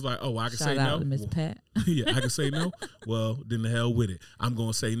 just as like, oh, I can Shout say out no. to Miss Pat. Yeah, I can say no. Well, then the hell with it. I'm going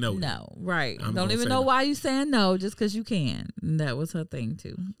to say no. No, right. I'm Don't gonna even say know no. why you saying no just because you can. And that was her thing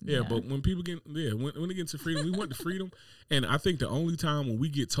too. Yeah, but when people get, when they get to freedom, we want the freedom. And I think the only time when we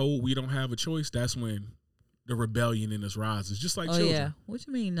get told we don't have a choice, that's when the rebellion in us rises, just like children. Yeah. What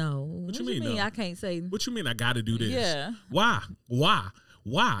you mean no? What you mean no? I can't say. What you mean I got to do this? Yeah. Why?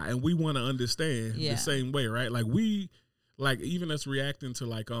 And we want to understand the same way, right? Like even us reacting to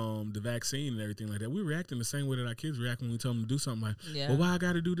like the vaccine and everything like that, we reacting the same way that our kids react when we tell them to do something like, well, why I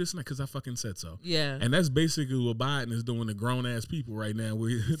got to do this? Because I fucking said so. Yeah. And that's basically what Biden is doing to grown ass people right now.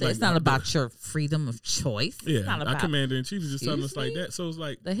 So it's not about your freedom of choice. Yeah. It's not about, our commander in chief is just telling us Excuse like me? that. So it's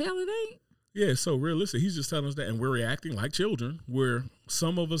like, the hell it ain't. yeah, so realistic. He's just telling us that, and we're reacting like children, where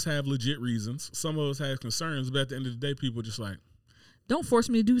some of us have legit reasons, some of us have concerns, but at the end of the day, people just like, don't force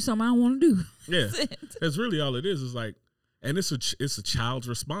me to do something I don't want to do. yeah, that's really all it is. Is like, and it's a child's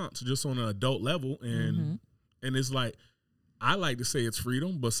response just on an adult level, and it's like, I like to say it's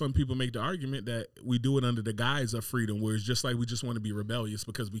freedom, but some people make the argument that we do it under the guise of freedom, where it's just like we just want to be rebellious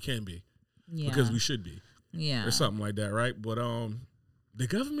because we can be, because we should be, or something like that, right? But the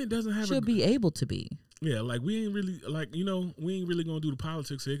government doesn't have should be able to be. Yeah, like we ain't really we ain't really gonna do the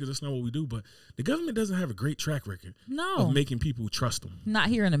politics here because that's not what we do. But the government doesn't have a great track record of making people trust them. Not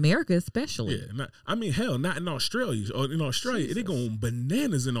here in America, especially. Yeah, not in Australia. Or in Australia, they going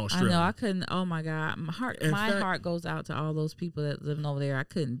bananas in Australia. I know. I couldn't. Oh my God, my heart goes out to all those people that living over there. I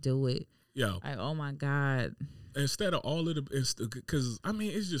couldn't do it. Yo, like, oh my God. Instead of all of the, because I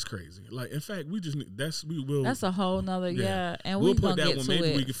mean it's just crazy. Like in fact, that's a whole nother and we'll put that one.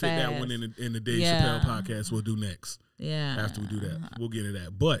 Maybe we can fit that one in the Dave Chappelle podcast. We'll do next. Yeah, after we do that, we'll get to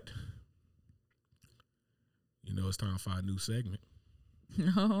that. But it's time for our new segment.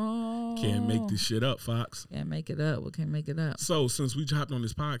 No, Can't make this shit up, Fox. Can't make it up. We can't make it up. So since we hopped on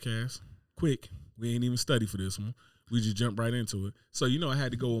this podcast, quick, we ain't even study for this one. We just jumped right into it. So, I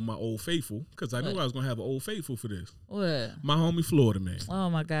had to go with my old faithful because I knew I was going to have an old faithful for this. What? My homie Florida Man. Oh,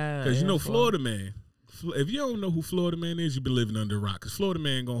 my God. Because, Florida Man, if you don't know who Florida Man is, you've been living under a rock because Florida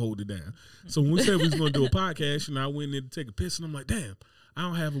Man going to hold it down. So, when we said we was going to do a podcast, I went in there to take a piss and I'm like, damn, I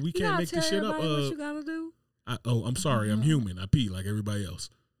don't have we can't make this shit up. What you got to do? I'm sorry. I'm human. I pee like everybody else.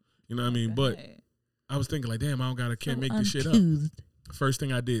 You know what I mean? But I was thinking like, damn, can't make this shit up. First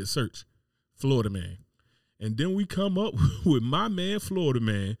thing I did, search Florida Man. And then we come up with my man, Florida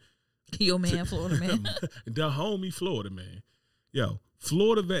Man. Your man, Florida Man. The homie, Florida Man. Yo,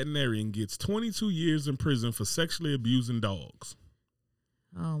 Florida veterinarian gets 22 years in prison for sexually abusing dogs.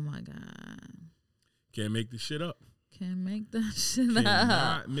 Oh, my God. Can't make this shit up. Can't make that shit up.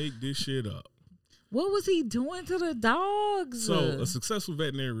 Cannot make this shit up. What was he doing to the dogs? So, a successful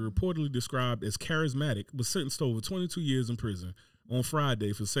veterinarian reportedly described as charismatic was sentenced to over 22 years in prison on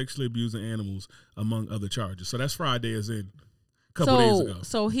Friday for sexually abusing animals, among other charges. So that's Friday as in a couple days ago.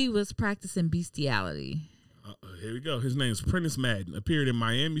 So he was practicing bestiality. Here we go. His name is Prentice Madden. Appeared in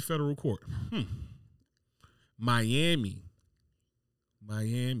Miami federal court. Miami.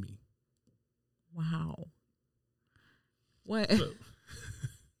 Wow. What? So,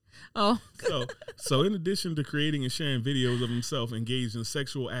 Oh, so in addition to creating and sharing videos of himself engaged in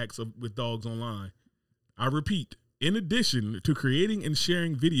sexual acts with dogs online, I repeat, in addition to creating and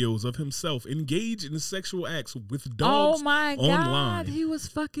sharing videos of himself engaged in sexual acts with dogs oh my online, God, he was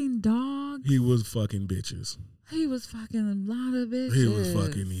fucking dogs. he was fucking bitches. He was fucking a lot of bitches. He was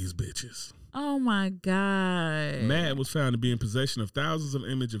fucking these bitches. Oh my God. Matt was found to be in possession of thousands of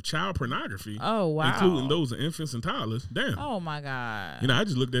images of child pornography. Oh wow. Including those of infants and toddlers. Damn. Oh my God. You know, I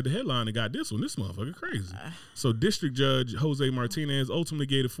just looked at the headline and got this one. This motherfucker crazy. So District Judge Jose Martinez ultimately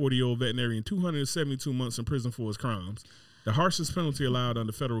gave the 40-year-old veterinarian 272 months in prison for his crimes. The harshest penalty allowed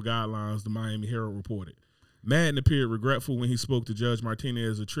under federal guidelines, the Miami Herald reported. Madden appeared regretful when he spoke to Judge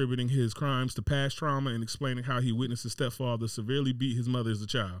Martinez, attributing his crimes to past trauma and explaining how he witnessed his stepfather severely beat his mother as a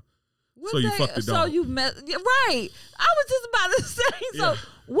child. What So you fucked the dog. So you met, right? I was just about to say. Yeah. So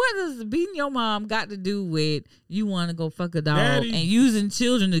what does beating your mom got to do with you want to go fuck a dog Daddy, and using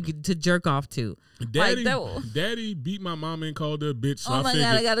children to jerk off to? Daddy, Like Daddy beat my mama and called her a bitch. So Oh my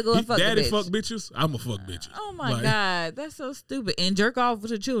God, I gotta go and fuck the Daddy bitch. fuck bitches. I'ma fuck bitches. Oh my Like, God, that's so stupid. And jerk off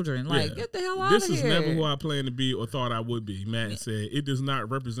with the children. Like, yeah. get the hell out This of is here. never who I plan to be or thought I would be. Madden said it does not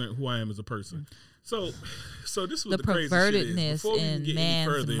represent who I am as a person. So this was the the crazy shit is. pervertedness Before we can in get any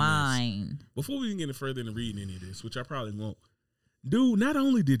further man's in this, mind. before we can get any further into reading any of this, which I probably won't, dude, not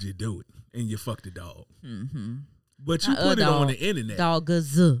only did you do it and you fucked the dog, but you Not a put it on dog. the internet.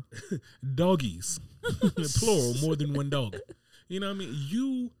 Dogazoo. Doggies. Plural, more than one dog. You know what I mean?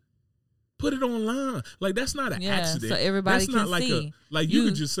 You put it online. Like, that's not an Yeah, accident. so everybody that's not can like see. you You-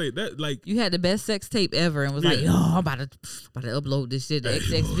 could just say that, like, You had the best sex tape ever and was like, Yeah. oh, I'm about to upload this shit to Hey,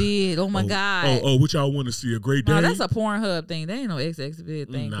 XXvid. Oh my God. Oh, what y'all want to see? A great day? No, that's a Pornhub thing. They ain't no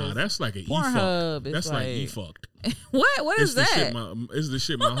XXvid thing. Nah, 'cause that's like an Pornhub e-fuck. is That's like like- e-fucked. What is The shit that? it's the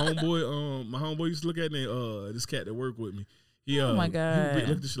shit my homeboy used to look at, and this cat that worked with me. He, Oh, my He God. would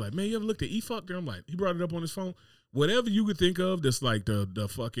look at this shit like, man, you ever looked at e-fuck? I'm like, he brought it up on his phone. Whatever you could think of that's like the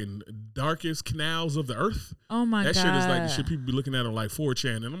fucking darkest canals of the earth. Oh my That God. shit is like the shit people be looking at on like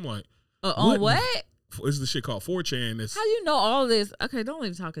 4chan, and I'm like, On what? It's the shit called 4chan. That's How you know all this? Okay, don't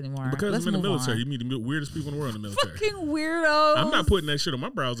even talk anymore. because Let's I'm in the move military. on. You meet the weirdest people in the world in the military. Fucking weirdos. I'm not putting that shit on my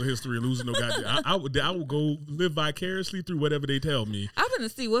browser history and losing no goddamn. I would go live vicariously through whatever they tell me. I'm gonna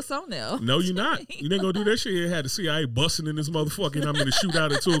see what's on there. No, you're not. You ain't gonna do that shit. You had the CIA busting in this motherfucker, and I'm in the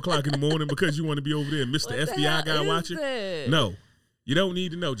shootout at 2:00 in the morning because you want to be over there and Mr. What the FBI hell guy is watching. it? No, you don't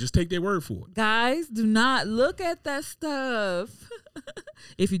need to know. Just take their word for it. Guys, do not look at that stuff.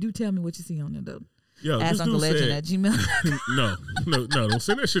 If you do, tell me what you see on there, though. Yo, Ask this Uncle dude Legend said, at Gmail. no, don't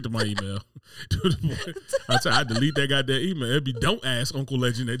send that shit to my email. I tell you, I delete that goddamn email. It'd be don't ask Uncle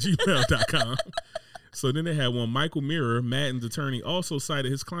Legend at gmail.com. So then they had one. Michael Mirror, Madden's attorney, also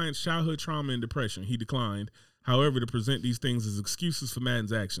cited his client's childhood trauma and depression. He declined, however, to present these things as excuses for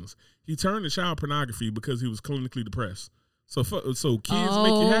Madden's actions. He turned to child pornography because he was clinically depressed. So kids make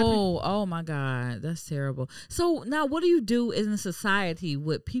you happy? Oh my God, that's terrible. So now, what do you do in a society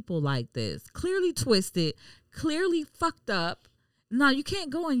with people like this? Clearly twisted, clearly fucked up. Now you can't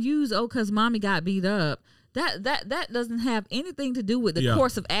go and use because mommy got beat up. That doesn't have anything to do with the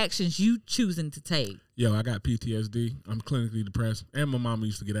course of actions you choosing to take. Yo, I got PTSD. I'm clinically depressed, and my mama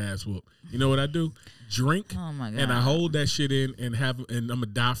used to get ass whooped. You know what I do? Drink, Oh my God. and I hold that shit in, and I'm gonna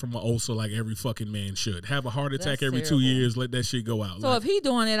die from an ulcer like every fucking man should. Have a heart attack That's every terrible. 2 years. Let that shit go out. So Like, if he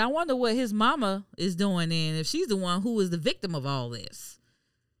doing it, I wonder what his mama is doing, and if she's the one who is the victim of all this,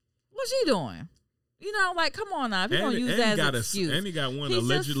 what's she doing? You know, like, come on now. If you're going to use that as an excuse. and he got one He's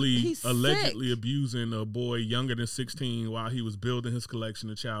allegedly sick. abusing a boy younger than 16 while he was building his collection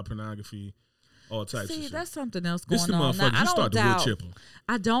of child pornography, all types of See, shit. that's something else This going the on. Now, motherfucker. You start to wood chip him.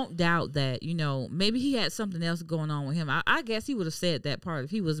 I don't doubt that, maybe he had something else going on with him. I guess he would have said that part if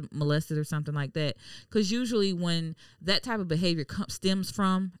he was molested or something like that. Because usually when that type of behavior stems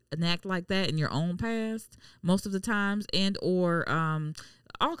from an act like that in your own past, most of the times, and or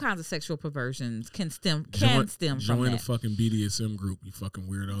all kinds of sexual perversions can stem from Join a that. fucking BDSM group, you fucking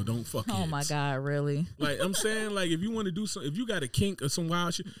weirdo. Don't fuck Oh my kids. God, really? Like, I'm saying, like, if you want to do some, if you got a kink or some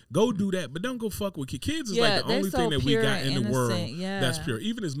wild shit, go do that. But don't go fuck with kids. Kids is Yeah, like the they're only so thing that we pure got and in the world innocent, yeah. that's pure.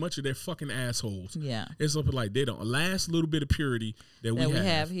 Even as much of their fucking assholes. Yeah. It's something like they don't last little bit of purity that we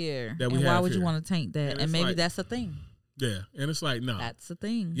have here. That we and why have would you here. want to taint that? And And it's maybe like- that's a thing. Yeah, and it's like, no, That's the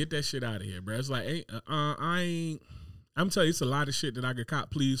thing. get that shit out of here, bro. It's like, I ain't. I'm telling you, it's a lot of shit that I could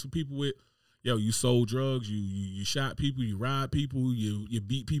cop pleas for people with. Yo, you sold drugs, you shot people, you robbed people, you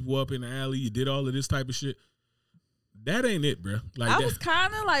beat people up in the alley, you did all of this type of shit. that ain't it, bro. Like I that, was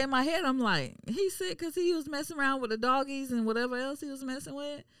kind of like in my head, I'm like, he's sick because he was messing around with the doggies and whatever else he was messing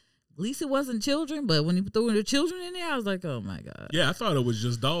with. At least it wasn't children, but when he threw the children in there, I was like, oh my God. yeah, I thought it was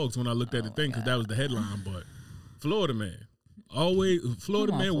just dogs when I looked at the thing because that was the headline. But Florida man,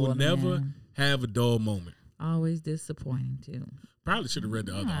 Florida man will never have a dull moment. Always disappointing too. Probably should have read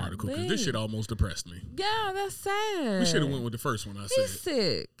the other article because this shit almost depressed me. Yeah, that's sad. We should have went with the first one I said. He's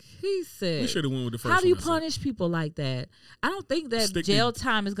sick. He's sick. We should have went with the first How do you one punish people like that? I don't think that jail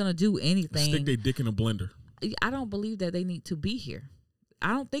time is going to do anything. Stick their dick in a blender. I don't believe that they need to be here.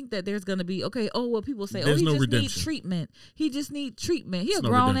 I don't think that there's going to be, people say, There's he no just redemption. needs treatment. He just needs treatment. He's It's a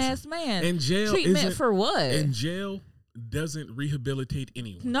grown-ass man. And jail treatment for what? And jail doesn't rehabilitate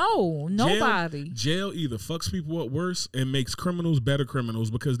anyone. No, nobody. Jail either fucks people up worse and makes criminals better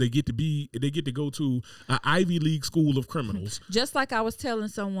criminals because they get to go to an Ivy League school of criminals. Just like I was telling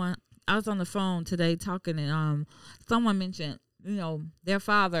someone, I was on the phone today talking, and someone mentioned, their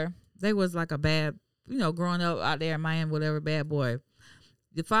father, they was like a bad, growing up out there in Miami, whatever, bad boy.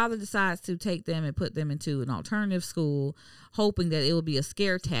 The father decides to take them and put them into an alternative school, hoping that it will be a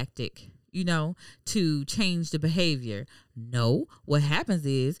scare tactic, to change the behavior. No, what happens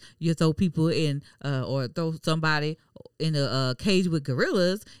is you throw people in or throw somebody in a cage with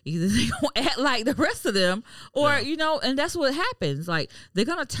gorillas. Either they gonna act like the rest of them or, and that's what happens. Like they're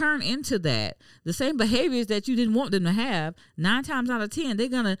going to turn into that. The same behaviors that you didn't want them to have, 9 times out of 10, they're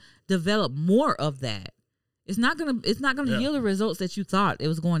going to develop more of that. It's not gonna yield the results that you thought it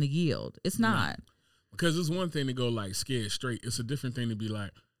was going to yield. It's not. Because it's one thing to go like scared straight. It's a different thing to be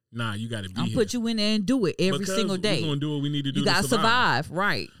like, nah, you got to be I'll put you in there and do it every single day. We're going to do what we need to do. You got to survive.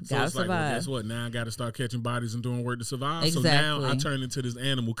 Right. So got to survive. survive. Well, guess what? Now I got to start catching bodies and doing work to survive. Exactly. So now I turn into this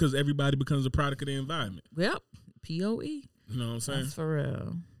animal because everybody becomes a product of the environment. Yep. POE. You know what I'm saying? That's for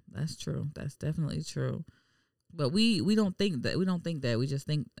real. That's true. That's definitely true. But we don't think that. We don't think that. We just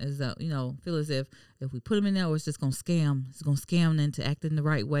think as feel as if we put them in there, it's just gonna scam. It's gonna scam them into acting the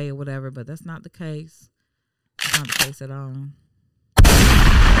right way or whatever. But that's not the case. It's not the case at all.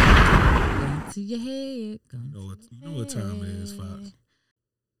 Gun to your head. You know what time it is, Fox.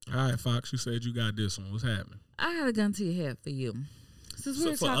 All right, Fox. You said you got this one. What's happening? I got a gun to your head for you. Since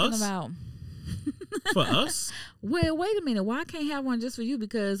we were talking about. For us? Well, wait a minute. Why I can't have one just for you?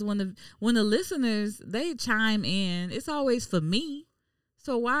 Because when the listeners, they chime in, it's always for me.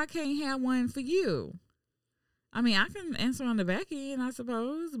 So why I can't have one for you? I mean, I can answer on the back end, I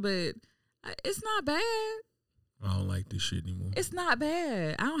suppose, but it's not bad. I don't like this shit anymore. It's not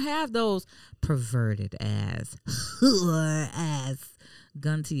bad. I don't have those perverted ass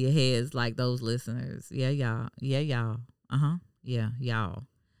gun to your heads like those listeners. Yeah, y'all. Yeah, y'all. Yeah, y'all.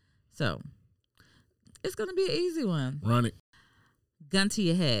 So it's going to be an easy one. Run it. Gun to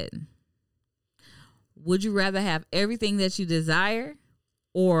your head. Would you rather have everything that you desire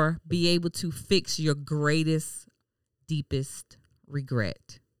or be able to fix your greatest, deepest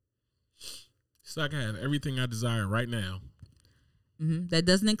regret? So I can have everything I desire right now. Mm-hmm. That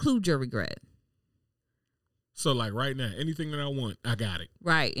doesn't include your regret. So like right now, anything that I want, I got it.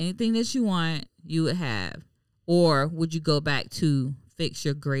 Right. Anything that you want, you would have. Or would you go back to fix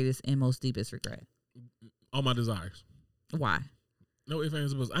your greatest and most deepest regret? All my desires. Why? No ifs,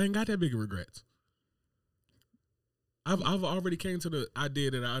 ands, or buts. I ain't got that big of regrets. I've already came to the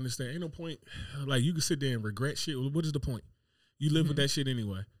idea that I understand. Ain't no point. Like you can sit there and regret shit. What is the point? You live with that shit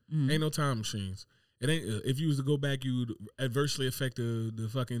anyway. Ain't no time machines. It ain't. If you was to go back, you'd adversely affect the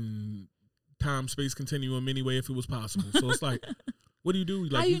fucking time space continuum anyway if it was possible. So it's like, what do you do?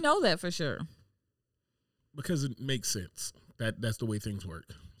 Like, how you know that for sure? Because it makes sense. That's the way things work.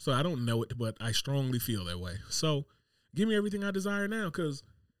 So I don't know it, but I strongly feel that way. So give me everything I desire now, because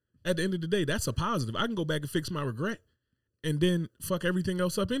at the end of the day, that's a positive. I can go back and fix my regret and then fuck everything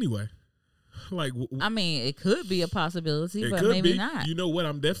else up anyway. Like, I mean, it could be a possibility, but maybe not. You know what?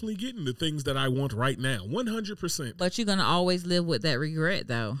 I'm definitely getting the things that I want right now, 100%. But you're gonna always live with that regret,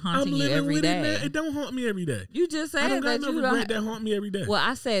 though, haunting you every day. It don't haunt me every day. You just said I don't got that no regret that haunt me every day. Well,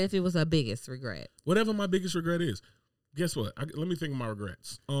 I said if it was a biggest regret, whatever my biggest regret is. Guess what? Let me think of my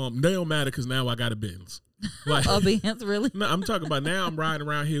regrets. They don't matter because now I got a Benz. Like, a Benz, really? No, I'm talking about now. I'm riding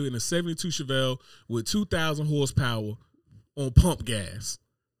around here in a '72 Chevelle with 2,000 horsepower on pump gas.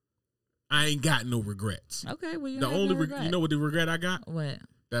 I ain't got no regrets. Okay, well, the only regret. You know what the regret I got? What?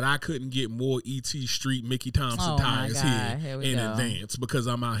 That I couldn't get more ET Street Mickey Thompson tires here in advance because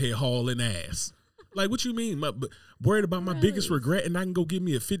I'm out here hauling ass. Like, what you mean? Worried about my biggest regret, and I can go get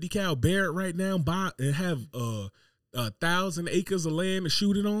me a 50 cal Barrett right now, buy and have 1,000 acres of land to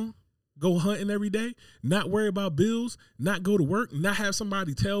shoot it on. Go hunting every day, not worry about bills, not go to work, not have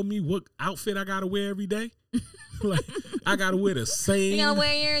somebody tell me what outfit I gotta wear every day. Like, I gotta wear the same. You gotta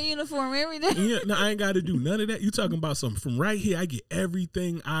wear your uniform every day. Yeah, no, I ain't gotta do none of that. You talking about something from right here? I get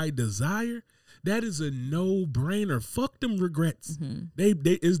everything I desire. That is a no-brainer. Fuck them regrets. Mm-hmm. They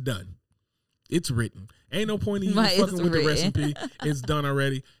it's done. It's written. Ain't no point in you Like, fucking with written. the recipe. It's done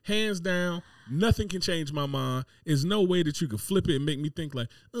already. Hands down, nothing can change my mind. There's no way that you can flip it and make me think like,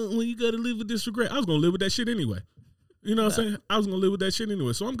 well, you gotta live with this regret. I was gonna live with that shit anyway. You know what I'm saying? I was gonna live with that shit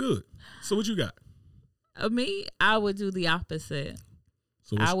anyway, so I'm good. So what you got? Me, I would do the opposite.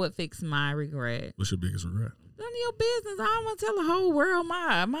 So I would fix my regret. what's your biggest regret? None of your business. I don't want to tell the whole world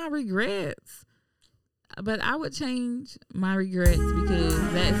my regrets. But I would change my regrets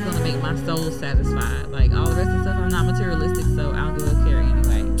because that's going to make my soul satisfied. Like, all the rest of the stuff, I'm not materialistic, so I don't give a care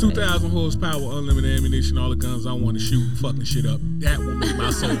anyway. 2,000 horsepower, unlimited ammunition, all the guns I want to shoot, fucking shit up. That will make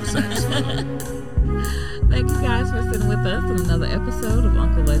my soul satisfied. Thank you guys for sitting with us in another episode of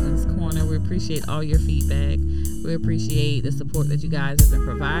Uncle Legend's Corner. We appreciate all your feedback. We appreciate the support that you guys have been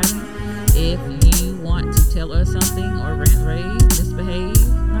providing. If you want to tell us something or rant, rave, misbehave,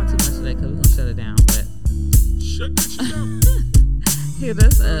 not too much of that because we're going to shut it down, but shut that shit down. hit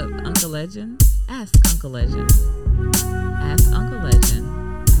us up, Uncle Legend. Ask Uncle Legend. Ask Uncle Legend